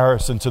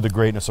comparison to the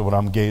greatness of what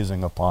I'm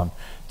gazing upon.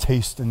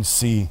 Taste and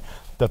see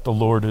that the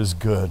Lord is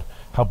good.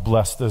 How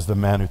blessed is the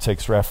man who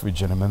takes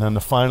refuge in him. And then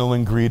the final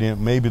ingredient,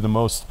 maybe the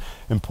most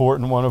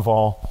important one of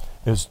all,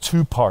 is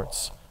 2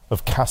 parts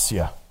of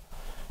cassia.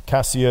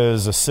 Cassia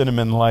is a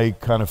cinnamon-like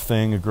kind of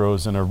thing. It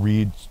grows in a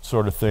reed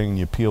sort of thing.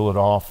 You peel it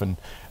off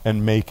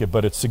and make it.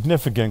 But it's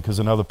significant because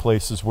in other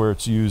places where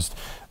it's used,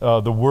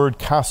 the word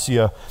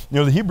cassia,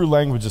 the Hebrew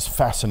language is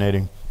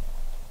fascinating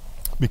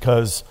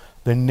because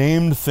they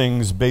named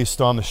things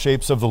based on the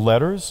shapes of the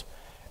letters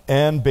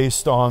and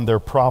based on their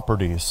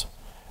properties.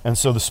 And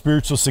so the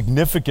spiritual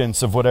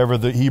significance of whatever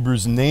the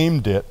Hebrews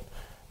named it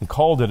and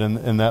called it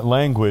in that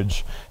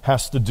language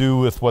has to do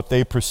with what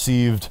they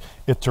perceived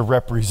it to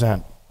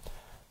represent.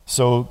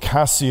 So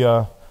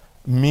cassia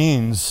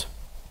means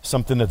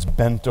something that's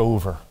bent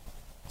over,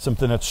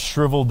 something that's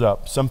shriveled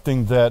up,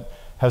 something that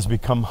has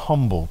become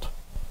humbled.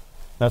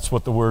 That's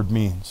what the word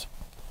means.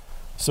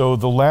 So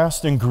the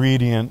last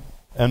ingredient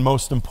and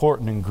most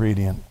important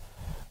ingredient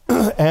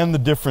and the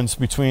difference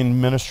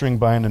between ministering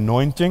by an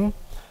anointing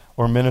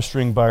or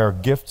ministering by our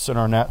gifts and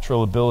our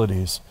natural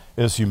abilities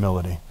is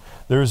humility.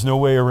 There is no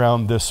way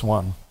around this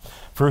one.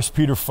 1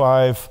 Peter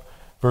 5,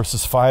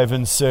 verses 5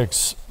 and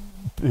 6,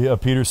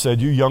 Peter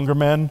said, you younger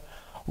men,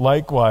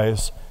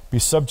 likewise, be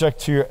subject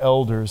to your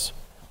elders,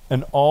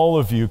 and all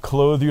of you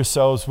clothe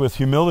yourselves with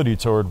humility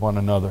toward one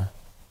another.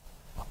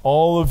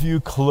 All of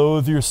you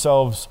clothe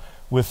yourselves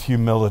with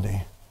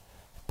humility.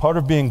 Part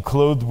of being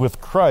clothed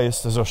with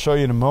Christ, as I'll show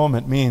you in a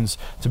moment, means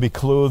to be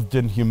clothed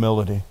in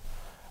humility.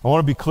 I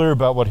want to be clear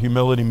about what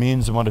humility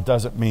means and what it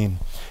doesn't mean.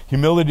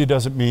 Humility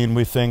doesn't mean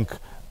we think,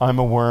 I'm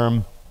a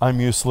worm, I'm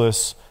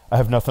useless, I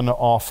have nothing to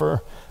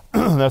offer.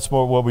 That's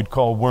more what we'd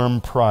call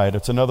worm pride.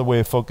 It's another way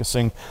of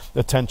focusing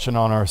attention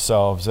on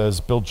ourselves.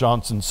 As Bill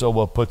Johnson so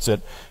well puts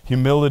it,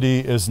 humility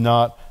is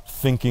not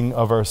thinking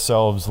of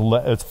ourselves,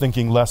 it's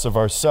thinking less of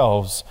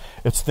ourselves,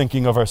 it's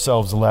thinking of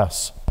ourselves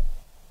less.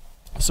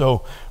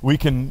 So we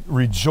can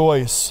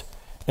rejoice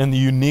in the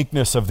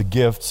uniqueness of the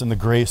gifts and the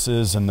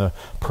graces and the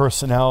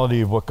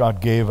personality of what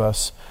God gave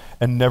us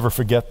and never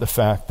forget the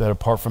fact that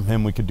apart from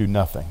him we could do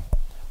nothing.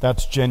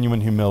 That's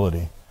genuine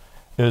humility,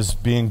 is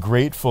being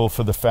grateful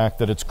for the fact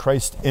that it's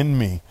Christ in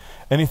me.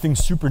 Anything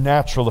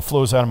supernatural that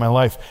flows out of my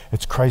life,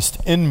 it's Christ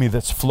in me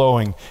that's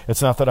flowing.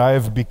 It's not that I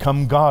have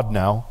become God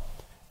now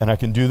and I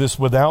can do this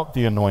without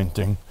the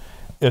anointing.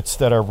 It's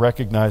that I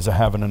recognize I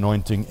have an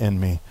anointing in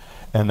me,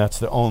 and that's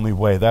the only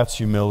way. That's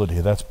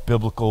humility. That's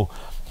biblical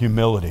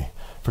humility.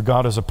 For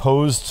God is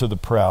opposed to the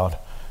proud,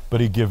 but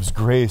he gives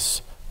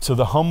grace to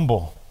the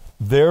humble.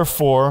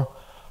 Therefore,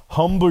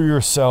 humble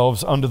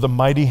yourselves under the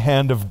mighty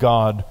hand of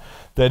God,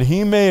 that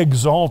he may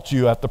exalt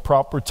you at the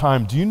proper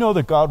time. Do you know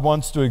that God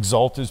wants to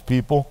exalt his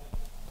people?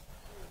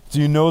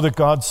 Do you know that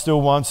God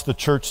still wants the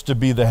church to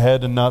be the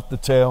head and not the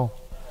tail?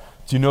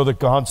 Do you know that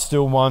God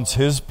still wants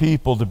his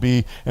people to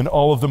be in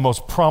all of the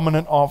most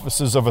prominent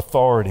offices of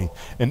authority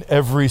in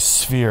every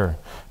sphere?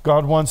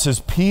 God wants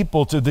his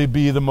people to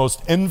be the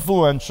most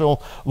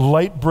influential,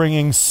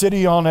 light-bringing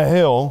city on a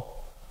hill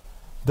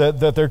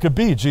that there could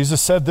be.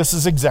 Jesus said, this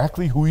is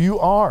exactly who you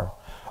are.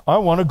 I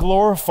want to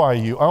glorify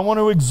you. I want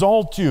to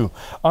exalt you.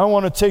 I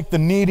want to take the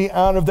needy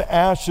out of the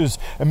ashes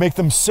and make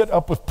them sit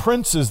up with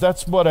princes.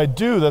 That's what I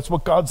do. That's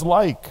what God's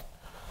like.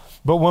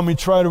 But when we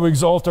try to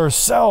exalt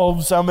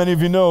ourselves, how many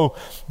of you know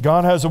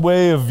God has a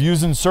way of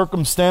using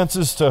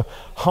circumstances to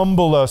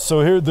humble us?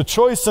 So here, the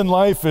choice in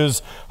life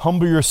is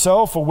humble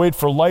yourself or wait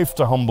for life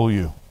to humble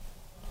you.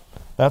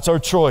 That's our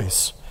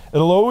choice.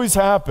 It'll always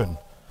happen.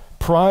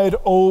 Pride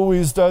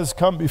always does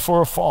come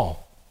before a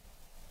fall.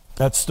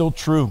 That's still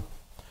true.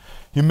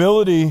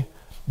 Humility,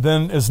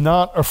 then, is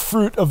not a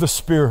fruit of the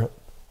Spirit.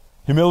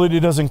 Humility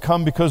doesn't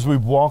come because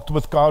we've walked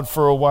with God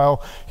for a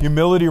while.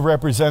 Humility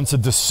represents a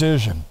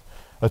decision.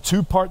 A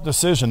two-part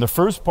decision. The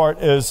first part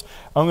is,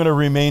 I'm going to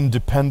remain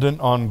dependent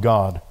on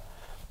God.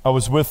 I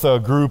was with a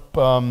group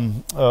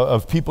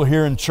of people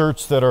here in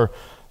church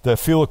that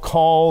feel a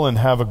call and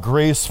have a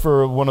grace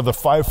for one of the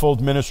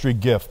fivefold ministry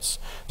gifts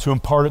to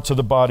impart it to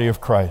the body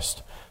of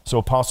Christ. So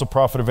apostle,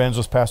 prophet,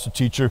 evangelist, pastor,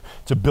 teacher,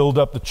 to build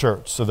up the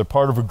church. So they're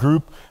part of a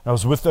group. I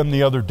was with them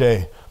the other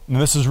day, and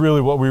this is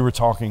really what we were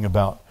talking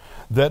about.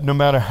 That no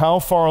matter how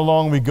far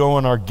along we go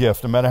in our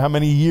gift, no matter how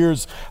many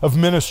years of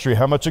ministry,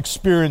 how much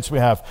experience we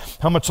have,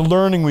 how much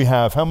learning we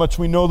have, how much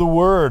we know the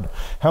Word,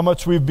 how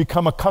much we've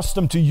become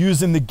accustomed to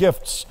using the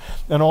gifts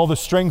and all the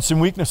strengths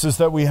and weaknesses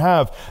that we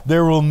have,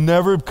 there will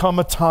never come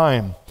a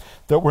time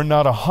that we're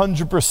not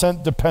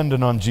 100%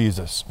 dependent on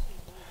Jesus.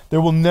 There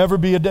will never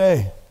be a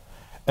day.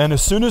 And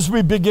as soon as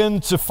we begin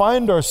to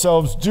find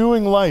ourselves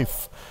doing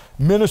life,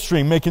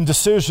 ministering, making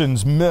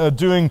decisions,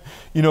 making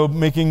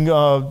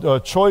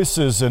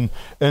choices and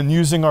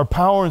using our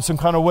power in some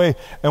kind of way,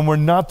 and we're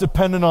not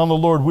dependent on the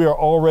Lord, we are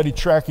already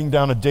tracking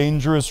down a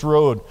dangerous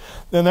road.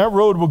 And that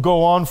road will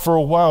go on for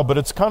a while, but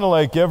it's kind of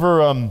like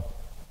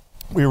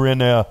we were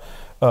in a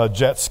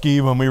jet ski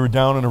when we were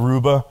down in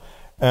Aruba,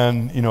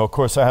 and, of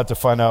course I had to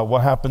find out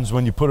what happens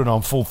when you put it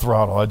on full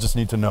throttle. I just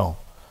need to know.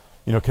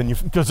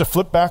 Does it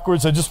flip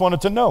backwards? I just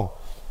wanted to know.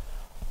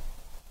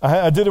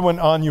 I did it when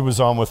Anya was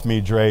on with me,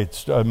 Dre.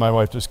 My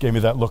wife just gave me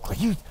that look like,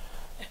 you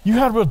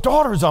had your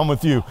daughters on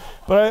with you.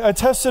 But I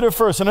tested it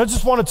first, and I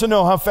just wanted to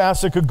know how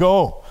fast it could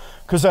go.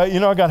 Because I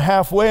got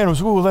halfway, and it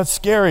was, ooh, that's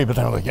scary. But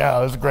then I was like, yeah,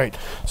 that's great.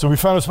 So we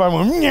found a spot,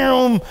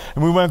 and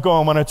we went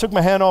going. When I took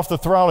my hand off the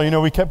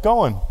throttle, we kept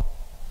going.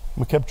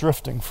 We kept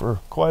drifting for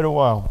quite a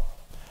while.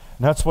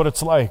 And that's what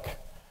it's like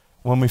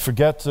when we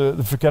forget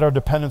our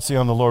dependency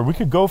on the Lord. We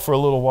could go for a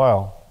little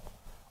while.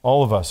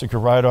 All of us. We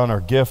can ride on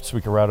our gifts. We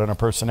can ride on our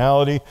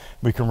personality.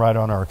 We can ride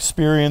on our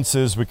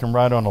experiences. We can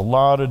ride on a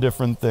lot of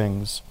different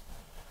things.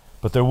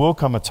 But there will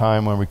come a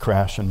time when we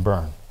crash and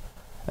burn.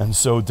 And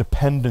so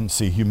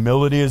dependency,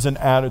 humility is an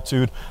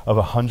attitude of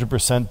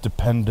 100%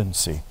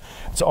 dependency.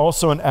 It's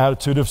also an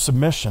attitude of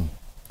submission.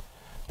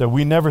 That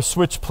we never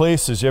switch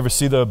places. You ever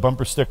see the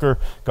bumper sticker,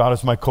 God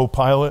is my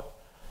co-pilot?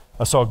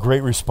 I saw a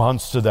great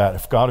response to that.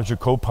 If God is your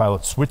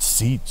co-pilot, switch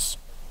seats.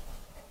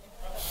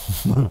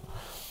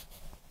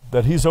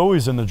 That he's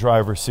always in the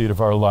driver's seat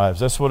of our lives.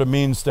 That's what it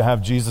means to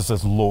have Jesus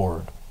as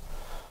Lord.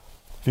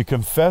 If you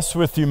confess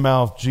with your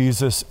mouth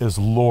Jesus is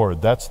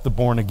Lord, that's the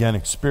born-again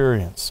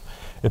experience.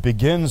 It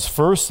begins,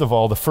 first of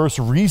all, the first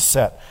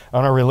reset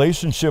on our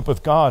relationship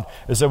with God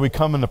is that we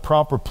come in the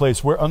proper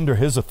place. We're under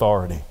his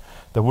authority.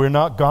 That we're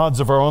not gods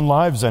of our own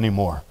lives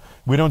anymore.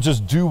 We don't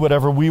just do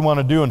whatever we want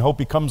to do and hope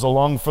he comes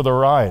along for the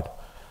ride.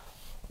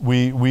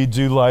 We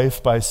do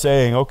life by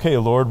saying, okay,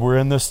 Lord, we're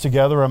in this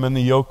together. I'm in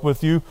the yoke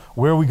with you.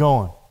 Where are we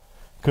going?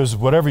 Because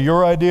whatever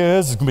your idea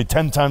is going to be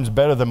 10 times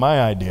better than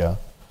my idea.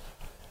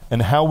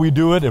 And how we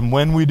do it and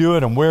when we do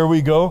it and where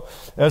we go,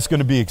 that's going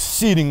to be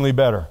exceedingly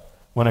better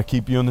when I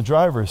keep you in the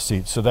driver's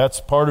seat. So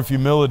that's part of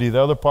humility.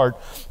 The other part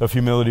of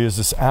humility is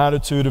this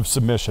attitude of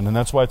submission. And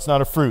that's why it's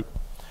not a fruit.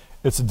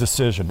 It's a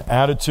decision.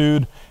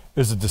 Attitude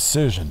is a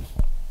decision.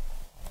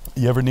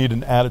 You ever need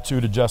an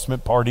attitude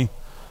adjustment party?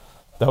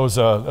 That was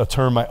a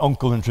term my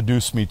uncle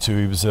introduced me to.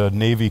 He was a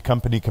Navy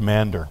company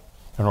commander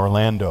in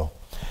Orlando.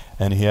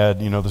 And he had,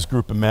 this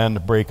group of men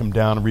to break him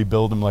down and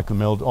rebuild him like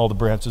all the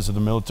branches of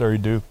the military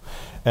do.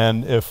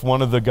 And if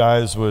one of the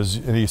guys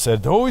and he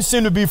said, they always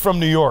seem to be from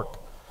New York.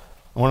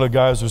 And one of the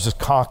guys was just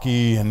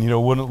cocky and,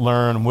 wouldn't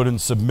learn and wouldn't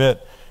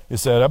submit. He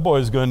said, that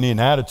boy's going to need an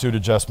attitude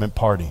adjustment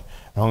party.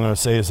 And all I'm going to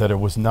say is that it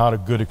was not a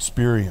good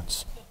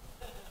experience.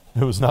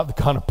 It was not the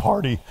kind of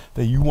party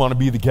that you want to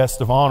be the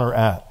guest of honor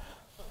at.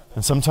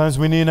 And sometimes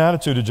we need an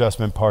attitude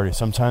adjustment party.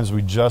 Sometimes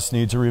we just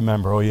need to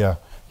remember,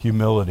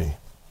 humility.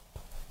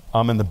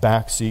 I'm in the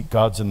back seat.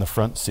 God's in the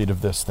front seat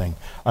of this thing.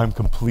 I'm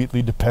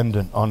completely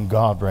dependent on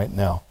God right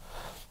now.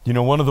 You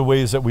know, one of the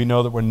ways that we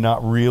know that we're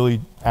not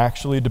really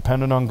actually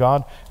dependent on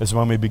God is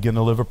when we begin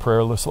to live a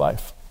prayerless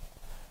life.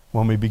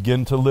 When we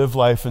begin to live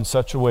life in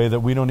such a way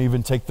that we don't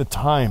even take the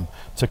time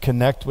to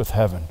connect with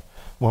heaven.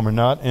 When we're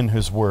not in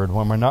his word,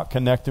 when we're not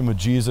connecting with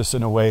Jesus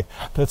in a way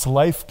that's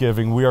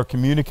life-giving, we are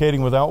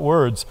communicating without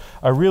words.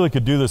 I really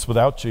could do this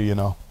without you, you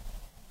know.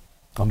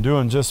 I'm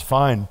doing just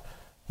fine,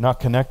 not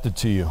connected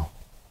to you.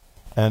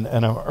 And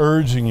I'm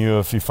urging you,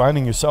 if you're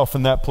finding yourself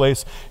in that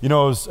place, you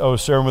know, I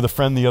was sharing with a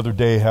friend the other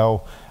day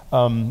how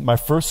my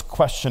first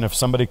question if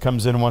somebody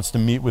comes in and wants to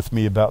meet with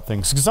me about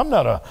things, because I'm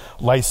not a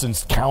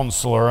licensed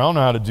counselor, I don't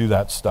know how to do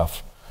that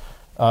stuff.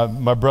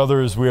 My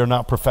brother's We Are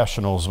Not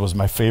Professionals was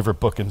my favorite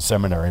book in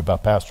seminary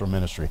about pastoral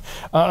ministry.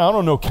 I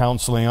don't know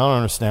counseling, I don't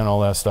understand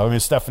all that stuff. I mean,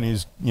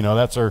 Stephanie's, you know,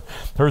 that's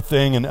her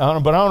thing,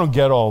 but I don't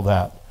get all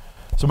that.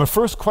 So my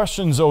first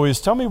question is always,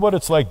 tell me what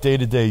it's like day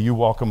to day you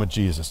walking with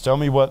Jesus. Tell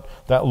me what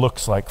that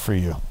looks like for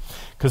you.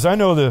 Because I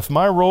know that if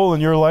my role in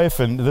your life,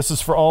 and this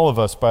is for all of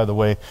us, by the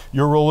way,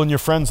 your role in your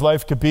friend's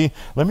life could be,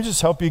 let me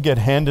just help you get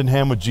hand in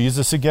hand with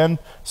Jesus again.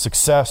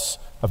 Success,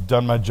 I've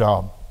done my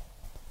job.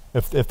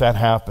 If that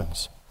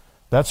happens.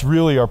 That's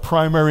really our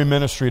primary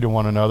ministry to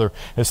one another,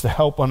 is to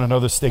help one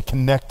another stay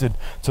connected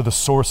to the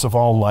source of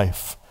all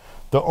life.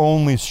 The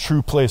only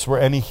true place where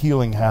any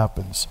healing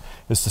happens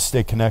is to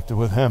stay connected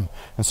with him.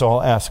 And so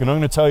I'll ask. And I'm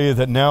going to tell you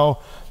that now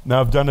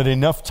I've done it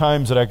enough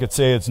times that I could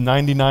say it's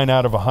 99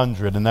 out of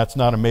 100, and that's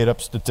not a made-up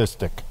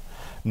statistic.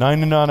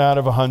 99 out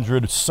of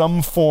 100,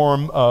 some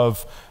form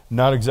of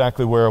not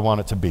exactly where I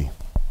want it to be.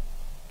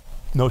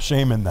 No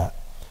shame in that.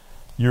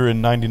 You're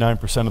in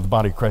 99% of the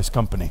body of Christ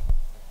company.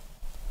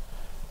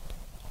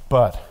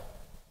 But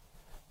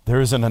there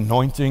is an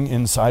anointing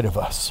inside of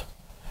us.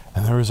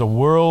 And there is a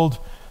world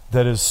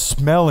that is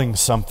smelling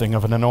something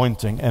of an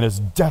anointing and is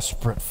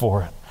desperate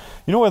for it.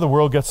 You know why the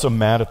world gets so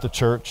mad at the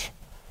church?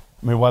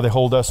 I mean, why they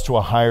hold us to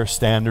a higher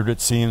standard, it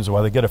seems,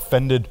 why they get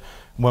offended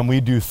when we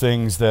do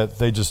things that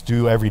they just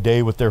do every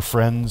day with their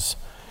friends.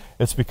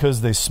 It's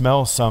because they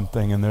smell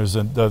something, and there's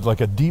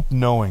like a deep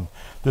knowing.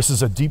 This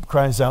is a deep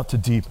cries out to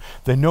deep.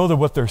 They know that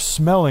what they're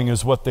smelling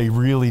is what they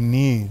really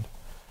need,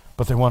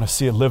 but they want to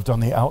see it lived on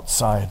the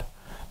outside,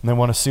 and they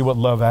want to see what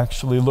love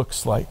actually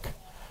looks like.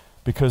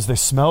 Because they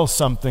smell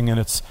something, and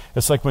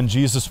it's like when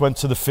Jesus went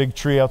to the fig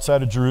tree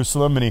outside of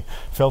Jerusalem and he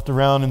felt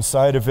around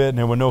inside of it and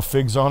there were no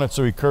figs on it,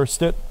 so he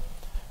cursed it.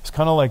 It's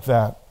kind of like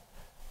that.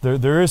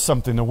 There is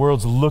something. The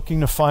world's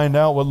looking to find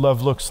out what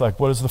love looks like.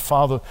 What is the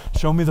Father?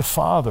 Show me the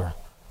Father.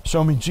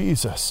 Show me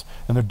Jesus.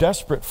 And they're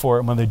desperate for it.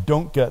 And when they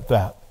don't get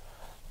that,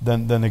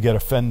 then they get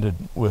offended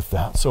with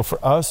that. So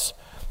for us,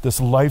 this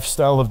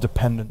lifestyle of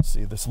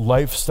dependency, this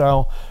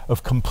lifestyle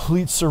of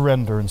complete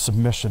surrender and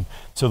submission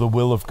to the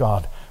will of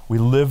God, we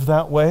live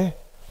that way,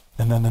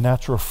 and then the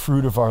natural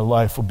fruit of our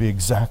life will be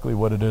exactly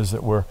what it is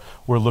that we're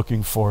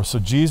looking for. So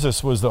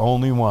Jesus was the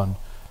only one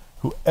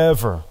who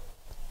ever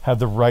had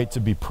the right to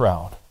be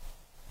proud.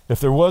 If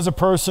there was a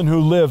person who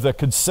lived that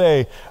could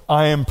say,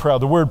 I am proud,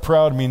 the word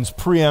proud means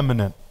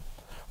preeminent.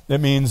 It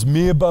means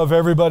me above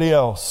everybody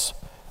else.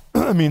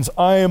 It means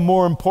I am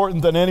more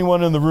important than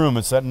anyone in the room.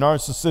 It's that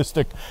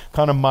narcissistic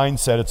kind of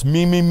mindset. It's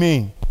me, me,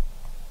 me.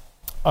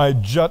 I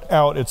jut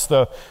out. It's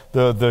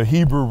the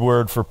Hebrew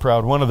word for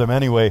proud. One of them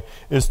anyway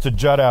is to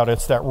jut out.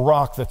 It's that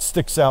rock that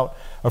sticks out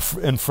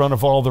in front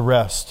of all the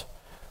rest.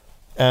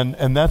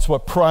 And that's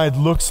what pride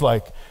looks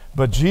like.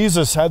 But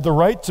Jesus had the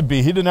right to be.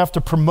 He didn't have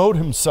to promote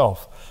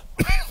himself.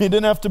 He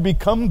didn't have to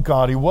become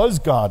God. He was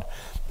God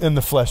in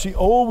the flesh. He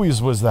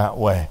always was that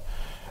way.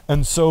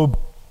 And so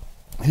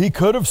he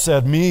could have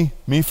said, me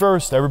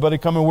first, everybody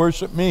come and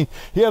worship me.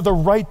 He had the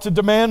right to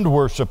demand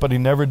worship, but he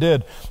never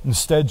did.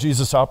 Instead,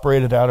 Jesus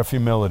operated out of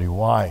humility.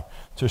 Why?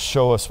 To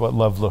show us what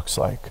love looks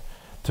like.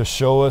 To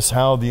show us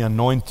how the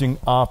anointing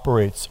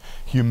operates.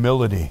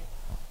 Humility.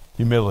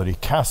 Humility.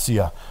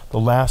 Cassia, the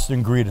last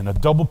ingredient. A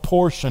double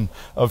portion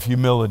of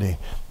humility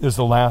is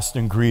the last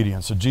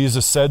ingredient. So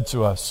Jesus said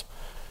to us,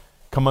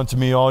 come unto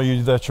me, all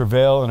you that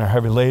travail and are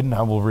heavy laden,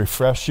 I will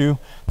refresh you.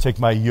 Take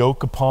my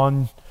yoke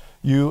upon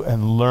you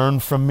and learn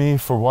from me.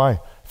 For why?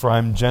 For I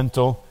am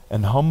gentle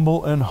and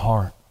humble in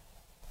heart.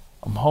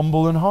 I'm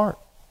humble in heart.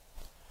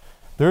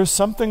 There is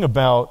something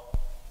about,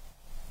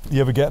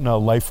 you ever get in a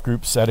life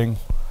group setting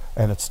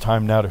and it's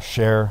time now to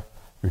share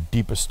your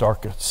deepest,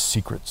 darkest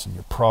secrets and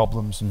your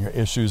problems and your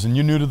issues, and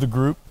you're new to the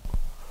group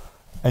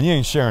and you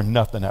ain't sharing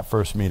nothing at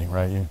first meeting,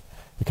 right? You're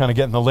kind of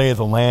getting the lay of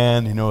the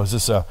land. You know, is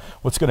this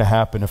what's going to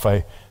happen if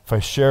I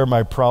share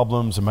my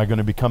problems? Am I going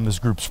to become this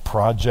group's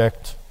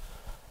project?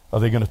 Are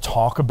they going to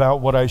talk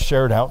about what I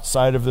shared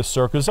outside of this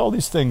circle? There's all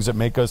these things that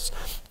make us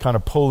kind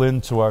of pull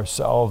into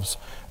ourselves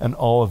and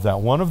all of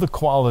that. One of the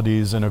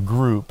qualities in a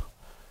group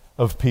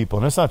of people,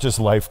 and it's not just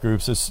life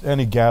groups, it's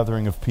any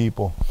gathering of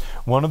people.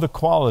 One of the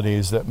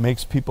qualities that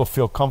makes people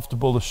feel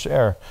comfortable to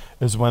share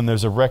is when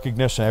there's a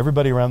recognition.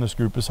 Everybody around this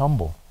group is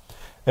humble.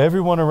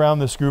 Everyone around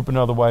this group and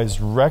otherwise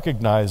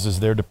recognizes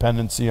their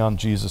dependency on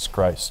Jesus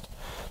Christ.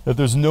 That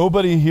there's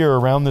nobody here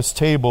around this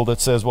table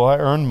that says, well, I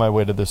earned my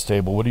way to this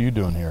table. What are you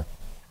doing here?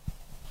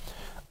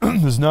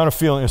 There's not a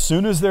feeling. As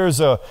soon as there's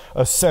a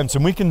sense,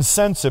 and we can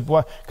sense it,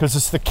 because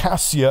it's the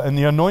cassia and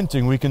the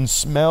anointing, we can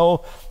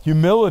smell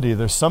humility.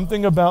 There's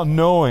something about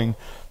knowing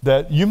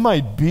that you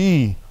might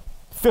be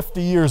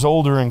 50 years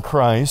older in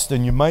Christ,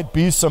 and you might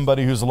be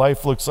somebody whose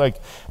life looks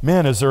like,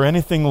 man, is there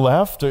anything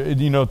left,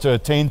 to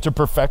attain to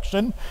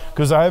perfection?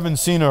 Because I haven't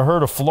seen or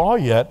heard a flaw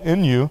yet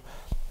in you.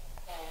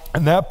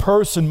 And that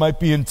person might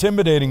be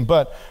intimidating,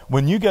 but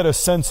when you get a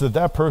sense that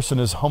that person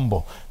is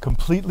humble,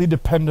 completely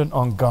dependent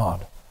on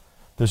God,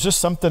 there's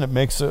just something that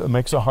makes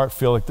a heart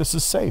feel like this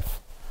is safe.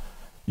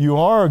 You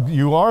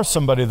are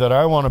somebody that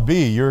I want to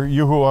be. You're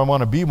who I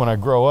want to be when I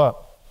grow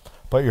up.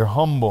 But you're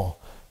humble.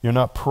 You're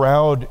not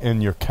proud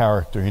in your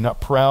character. You're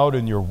not proud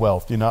in your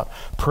wealth. You're not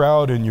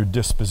proud in your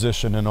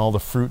disposition and all the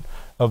fruit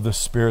of the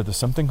Spirit. There's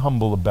something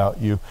humble about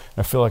you. And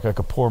I feel like I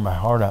could pour my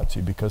heart out to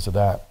you because of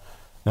that.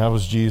 And that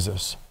was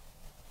Jesus.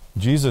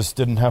 Jesus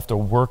didn't have to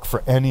work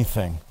for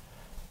anything.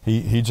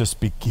 He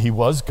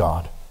was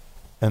God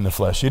in the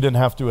flesh. He didn't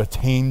have to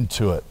attain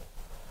to it.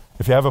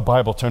 If you have a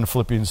Bible, turn to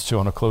Philippians 2,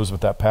 and I'll close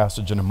with that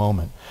passage in a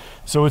moment.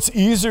 So it's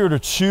easier to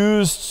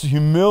choose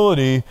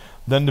humility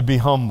than to be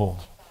humbled,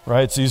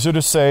 right? It's easier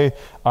to say,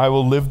 I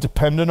will live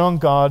dependent on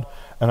God,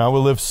 and I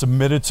will live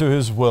submitted to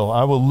His will.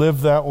 I will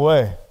live that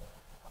way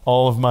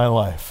all of my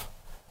life.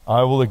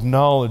 I will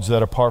acknowledge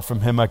that apart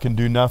from Him I can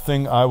do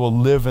nothing. I will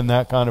live in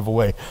that kind of a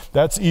way.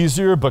 That's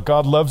easier, but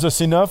God loves us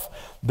enough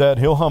that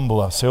He'll humble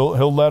us.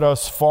 He'll let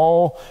us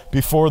fall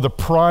before the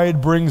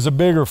pride brings a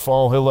bigger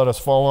fall. He'll let us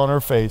fall on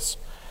our face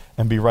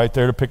and be right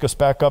there to pick us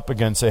back up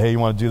again. Say, hey, you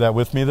want to do that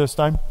with me this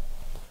time?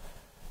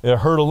 It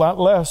hurt a lot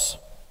less.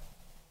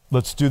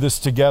 Let's do this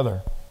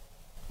together.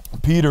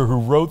 Peter, who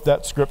wrote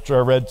that scripture I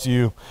read to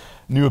you,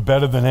 knew it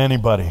better than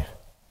anybody.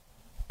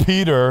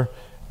 Peter,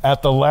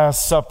 at the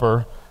Last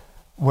Supper,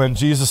 when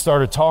Jesus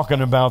started talking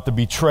about the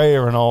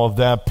betrayer and all of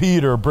that,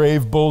 Peter,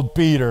 brave, bold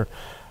Peter,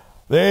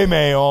 they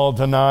may all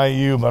deny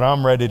you, but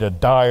I'm ready to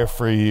die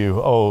for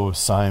you. Oh,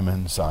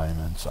 Simon,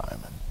 Simon,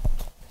 Simon,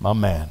 my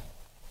man,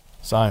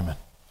 Simon.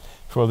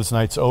 Before this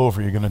night's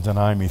over, you're going to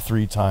deny me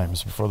 3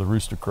 times before the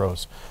rooster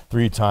crows.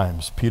 3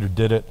 times. Peter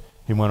did it.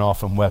 He went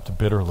off and wept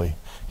bitterly.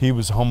 He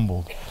was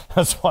humbled.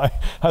 That's why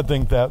I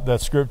think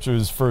that scripture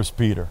is 1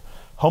 Peter.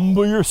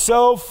 Humble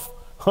yourself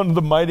under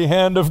the mighty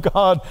hand of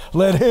God.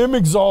 Let Him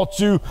exalt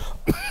you.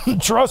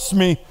 Trust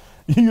me,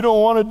 you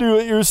don't want to do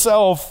it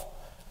yourself.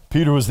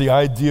 Peter was the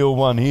ideal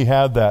one. He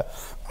had that.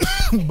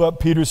 But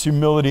Peter's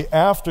humility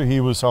after he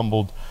was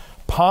humbled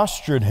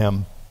postured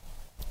him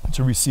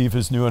to receive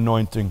his new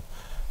anointing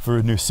for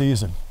a new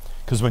season.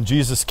 Because when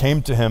Jesus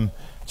came to him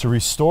to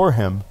restore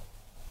him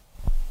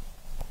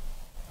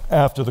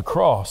after the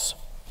cross,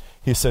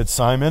 He said,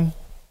 Simon,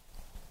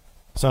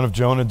 son of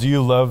Jonah, do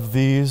you love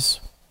these?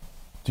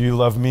 Do you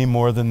love me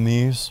more than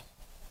these?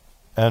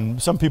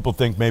 And some people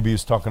think maybe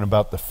He's talking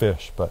about the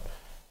fish, but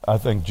I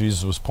think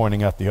Jesus was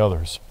pointing at the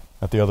others,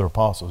 at the other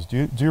apostles.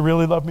 Do you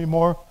really love me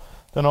more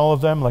than all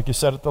of them, like you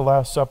said at the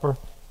Last Supper?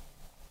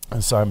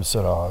 And Simon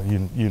said, oh,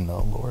 you know,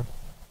 Lord.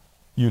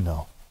 You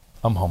know.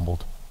 I'm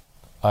humbled.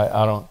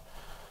 I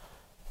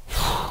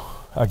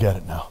get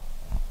it now.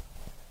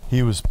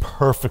 He was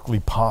perfectly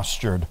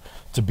postured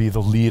to be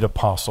the lead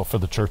apostle for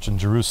the church in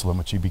Jerusalem,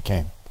 which he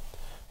became.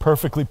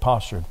 Perfectly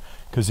postured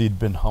because he'd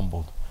been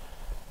humbled.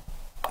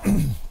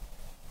 I'd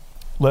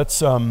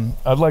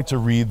like to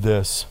read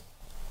this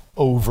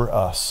over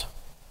us.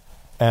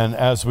 And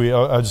as I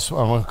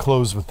want to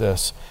close with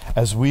this.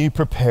 As we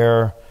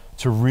prepare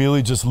to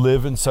really just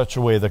live in such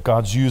a way that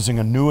God's using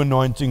a new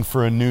anointing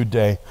for a new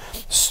day,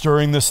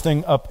 stirring this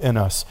thing up in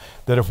us,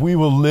 that if we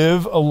will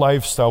live a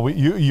lifestyle,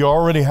 you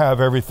already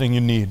have everything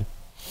you need.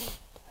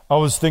 I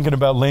was thinking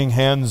about laying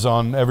hands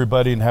on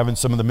everybody and having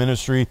some of the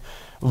ministry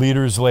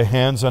leaders lay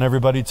hands on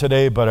everybody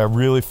today, but I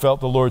really felt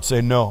the Lord say,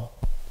 no,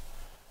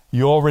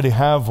 you already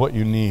have what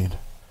you need.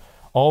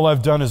 All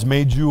I've done is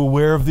made you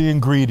aware of the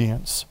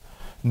ingredients.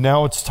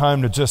 Now it's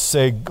time to just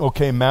say,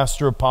 okay,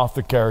 Master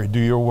Apothecary, do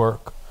your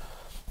work.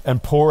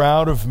 And pour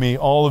out of me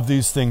all of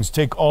these things.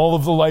 Take all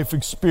of the life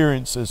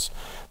experiences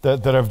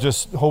that I've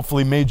just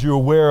hopefully made you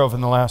aware of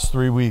in the last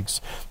 3 weeks.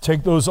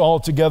 Take those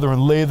all together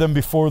and lay them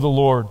before the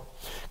Lord.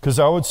 Because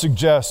I would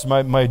suggest,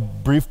 my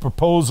brief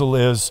proposal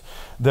is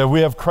that we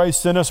have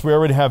Christ in us. We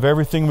already have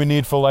everything we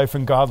need for life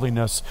and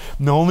godliness.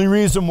 And the only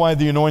reason why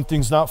the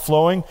anointing's not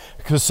flowing,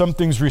 because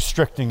something's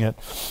restricting it.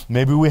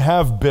 Maybe we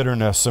have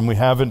bitterness and we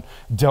haven't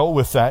dealt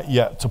with that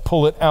yet to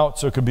pull it out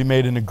so it can be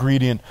made an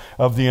ingredient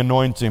of the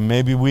anointing.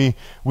 Maybe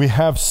we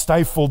have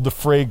stifled the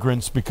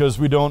fragrance because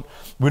we don't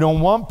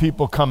want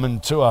people coming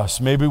to us.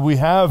 Maybe we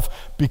have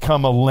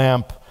become a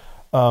lamp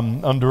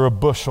under a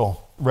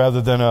bushel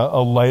rather than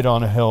a light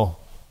on a hill.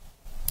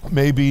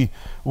 Maybe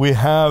it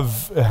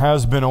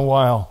has been a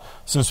while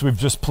since we've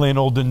just plain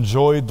old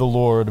enjoyed the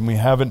Lord and we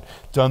haven't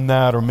done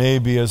that. Or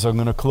maybe, as I'm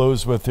going to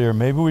close with here,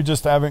 maybe we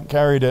just haven't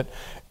carried it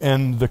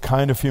in the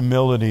kind of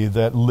humility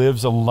that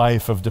lives a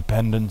life of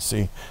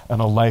dependency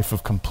and a life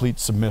of complete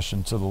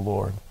submission to the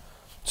Lord.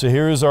 So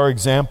here is our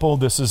example.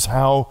 This is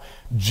how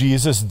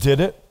Jesus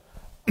did it.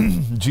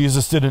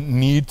 Jesus didn't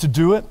need to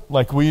do it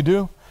like we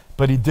do,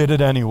 but he did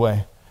it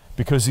anyway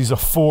because he's a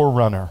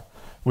forerunner,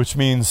 which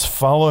means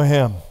follow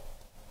him.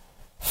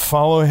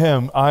 Follow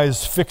him.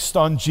 Eyes fixed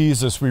on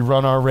Jesus, we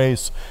run our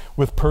race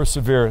with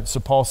perseverance. So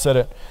Paul said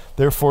it.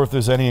 Therefore, if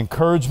there's any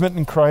encouragement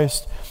in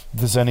Christ, if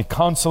there's any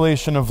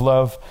consolation of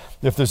love,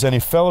 if there's any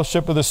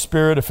fellowship of the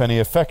Spirit, if any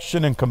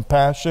affection and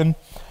compassion,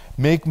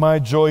 make my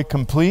joy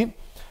complete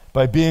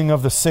by being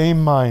of the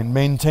same mind,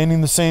 maintaining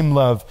the same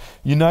love,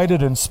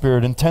 united in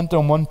spirit, intent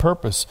on one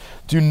purpose.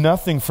 Do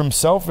nothing from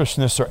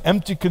selfishness or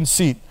empty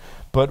conceit,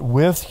 but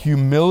with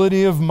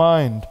humility of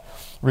mind,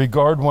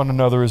 regard one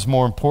another as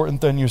more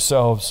important than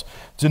yourselves.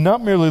 Do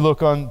not merely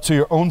look on to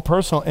your own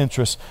personal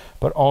interests,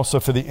 but also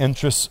for the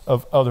interests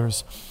of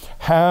others.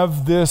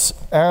 Have this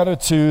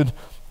attitude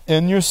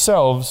in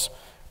yourselves,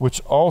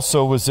 which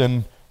also was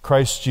in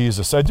Christ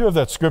Jesus. I do have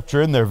that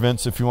scripture in there,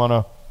 Vince, if you want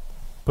to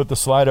put the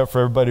slide up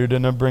for everybody who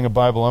didn't bring a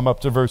Bible. I'm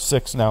up to verse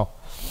 6 now.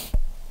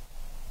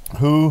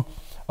 Who,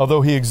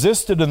 although he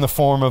existed in the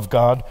form of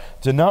God,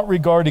 did not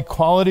regard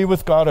equality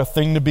with God a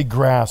thing to be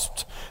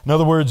grasped. In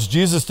other words,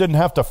 Jesus didn't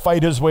have to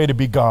fight his way to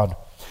be God.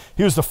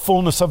 He was the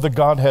fullness of the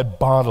Godhead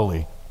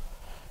bodily.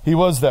 He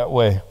was that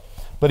way.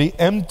 But he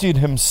emptied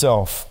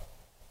himself.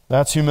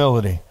 That's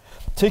humility.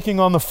 Taking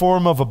on the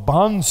form of a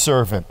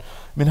bondservant.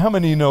 I mean, how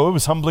many of you know it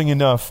was humbling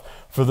enough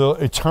for the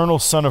eternal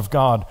Son of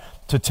God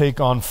to take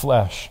on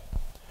flesh,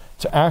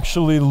 to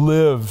actually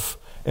live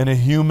in a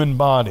human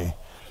body?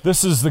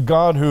 This is the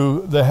God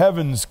who the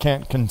heavens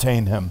can't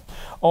contain him.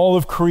 All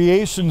of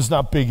creation's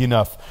not big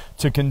enough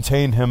to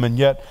contain him, and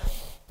yet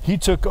he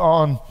took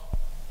on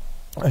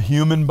a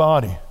human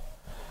body.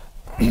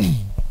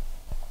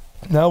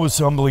 That was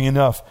humbling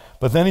enough.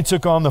 But then he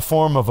took on the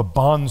form of a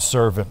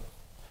bondservant.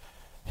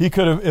 He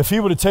could have, if he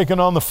would have taken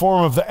on the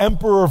form of the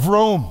emperor of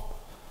Rome,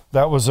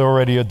 that was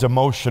already a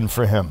demotion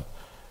for him.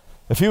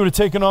 If he would have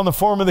taken on the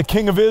form of the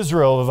king of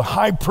Israel or the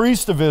high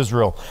priest of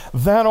Israel,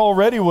 that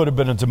already would have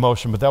been a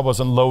demotion, but that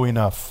wasn't low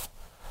enough.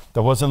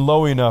 That wasn't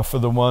low enough for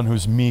the one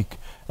who's meek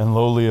and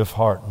lowly of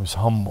heart, who's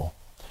humble.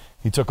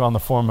 He took on the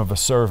form of a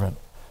servant,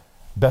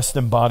 best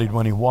embodied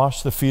when he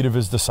washed the feet of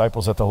his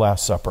disciples at the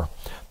Last Supper,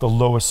 the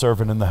lowest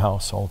servant in the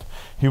household.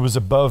 He was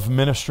above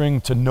ministering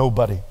to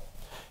nobody.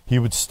 He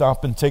would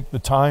stop and take the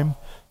time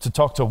to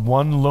talk to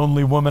one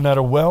lonely woman at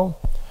a well,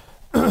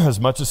 as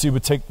much as he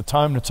would take the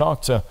time to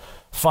talk to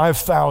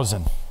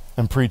 5,000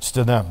 and preach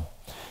to them.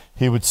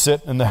 He would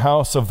sit in the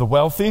house of the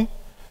wealthy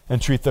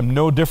and treat them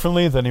no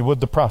differently than he would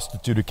the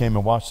prostitute who came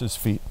and washed his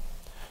feet.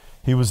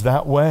 He was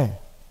that way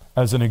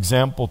as an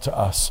example to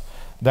us.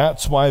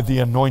 That's why the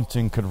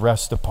anointing could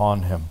rest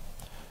upon him.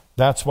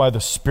 That's why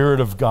the Spirit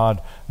of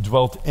God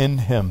dwelt in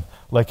him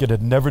like it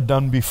had never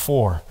done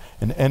before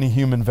in any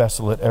human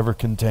vessel it ever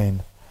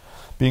contained.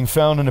 Being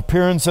found in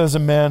appearance as a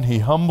man, he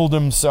humbled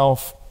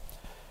himself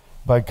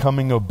by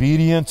becoming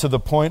obedient to the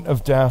point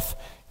of death,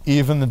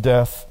 even the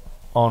death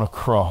on a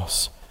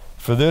cross.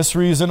 For this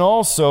reason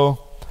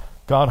also,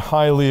 God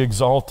highly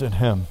exalted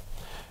him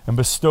and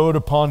bestowed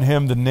upon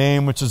him the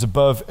name which is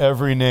above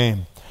every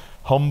name.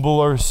 Humble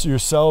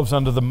yourselves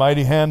under the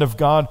mighty hand of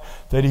God,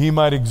 that he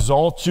might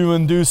exalt you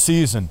in due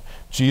season.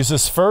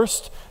 Jesus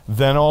first,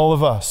 then all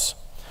of us.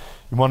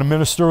 You want to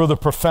minister with a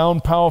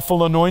profound,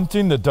 powerful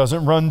anointing that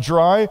doesn't run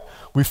dry?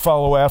 We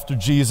follow after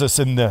Jesus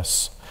in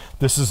this.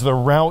 This is the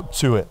route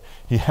to it.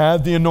 He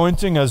had the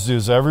anointing, as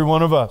does every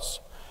one of us,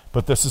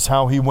 but this is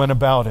how he went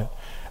about it.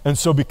 And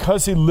so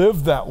because he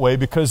lived that way,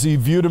 because he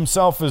viewed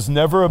himself as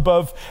never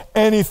above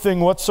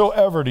anything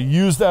whatsoever to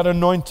use that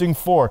anointing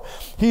for,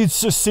 he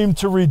just seemed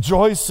to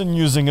rejoice in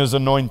using his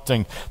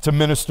anointing to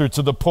minister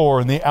to the poor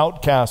and the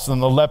outcasts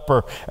and the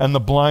leper and the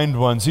blind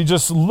ones. He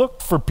just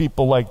looked for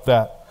people like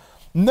that.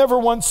 Never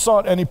once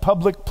sought any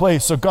public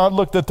place. So God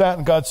looked at that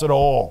and God said,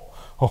 oh,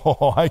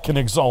 I can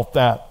exalt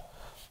that.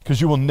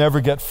 Because you will never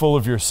get full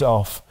of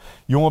yourself.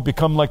 You won't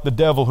become like the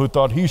devil who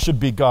thought he should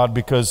be God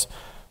because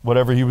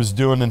whatever he was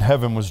doing in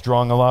heaven was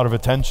drawing a lot of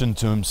attention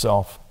to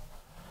himself.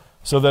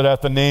 So that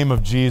at the name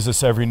of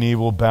Jesus, every knee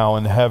will bow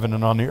in heaven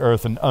and on the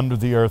earth and under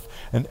the earth,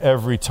 and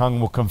every tongue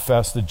will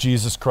confess that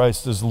Jesus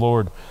Christ is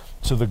Lord,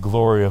 to the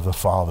glory of the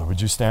Father.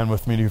 Would you stand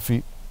with me to your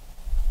feet?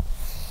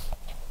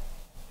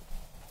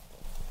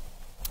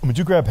 Would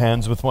you grab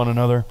hands with one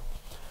another?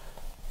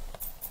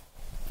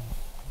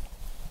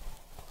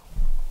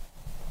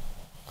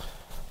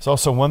 There's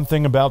also one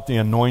thing about the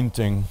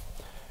anointing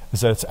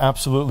is that it's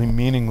absolutely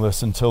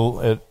meaningless until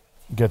it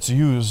gets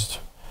used,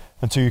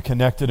 until you're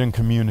connected in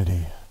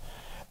community.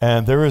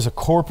 And there is a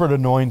corporate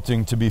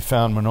anointing to be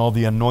found when all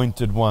the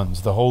anointed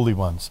ones, the holy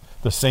ones,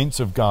 the saints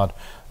of God,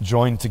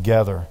 join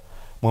together,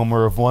 when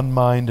we're of one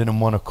mind and in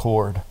one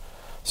accord.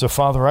 So,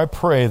 Father, I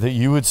pray that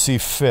you would see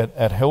fit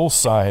at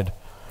Hillside,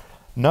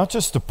 not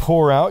just to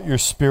pour out your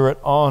Spirit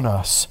on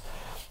us,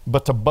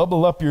 but to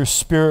bubble up your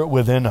Spirit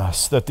within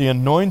us, that the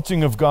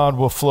anointing of God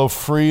will flow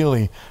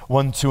freely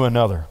one to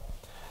another,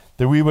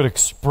 that we would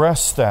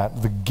express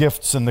that, the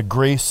gifts and the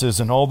graces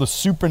and all the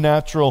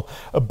supernatural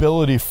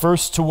ability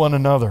first to one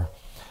another,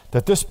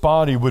 that this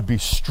body would be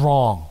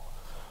strong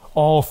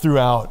all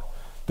throughout,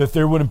 that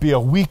there wouldn't be a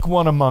weak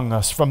one among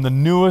us, from the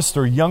newest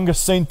or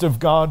youngest saint of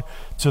God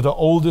to the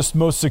oldest,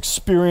 most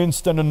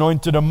experienced and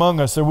anointed among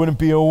us. There wouldn't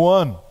be a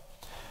one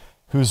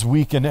who's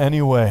weak in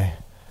any way,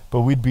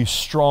 but we'd be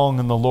strong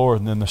in the Lord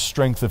and in the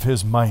strength of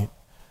his might.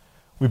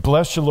 We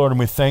bless you, Lord, and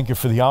we thank you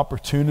for the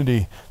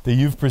opportunity that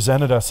you've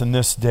presented us in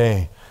this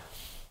day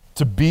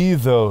to be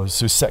those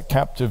who set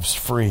captives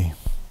free.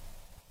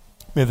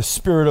 May the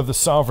Spirit of the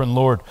sovereign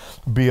Lord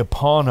be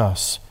upon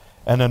us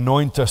and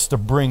anoint us to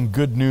bring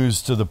good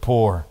news to the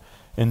poor.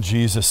 In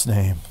Jesus'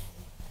 name.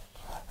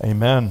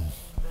 Amen.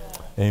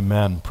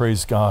 Amen.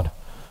 Praise God.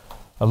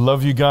 I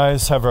love you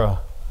guys. Have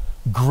a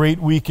great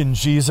week in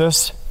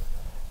Jesus.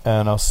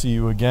 And I'll see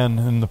you again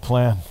in the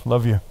plan.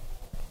 Love you.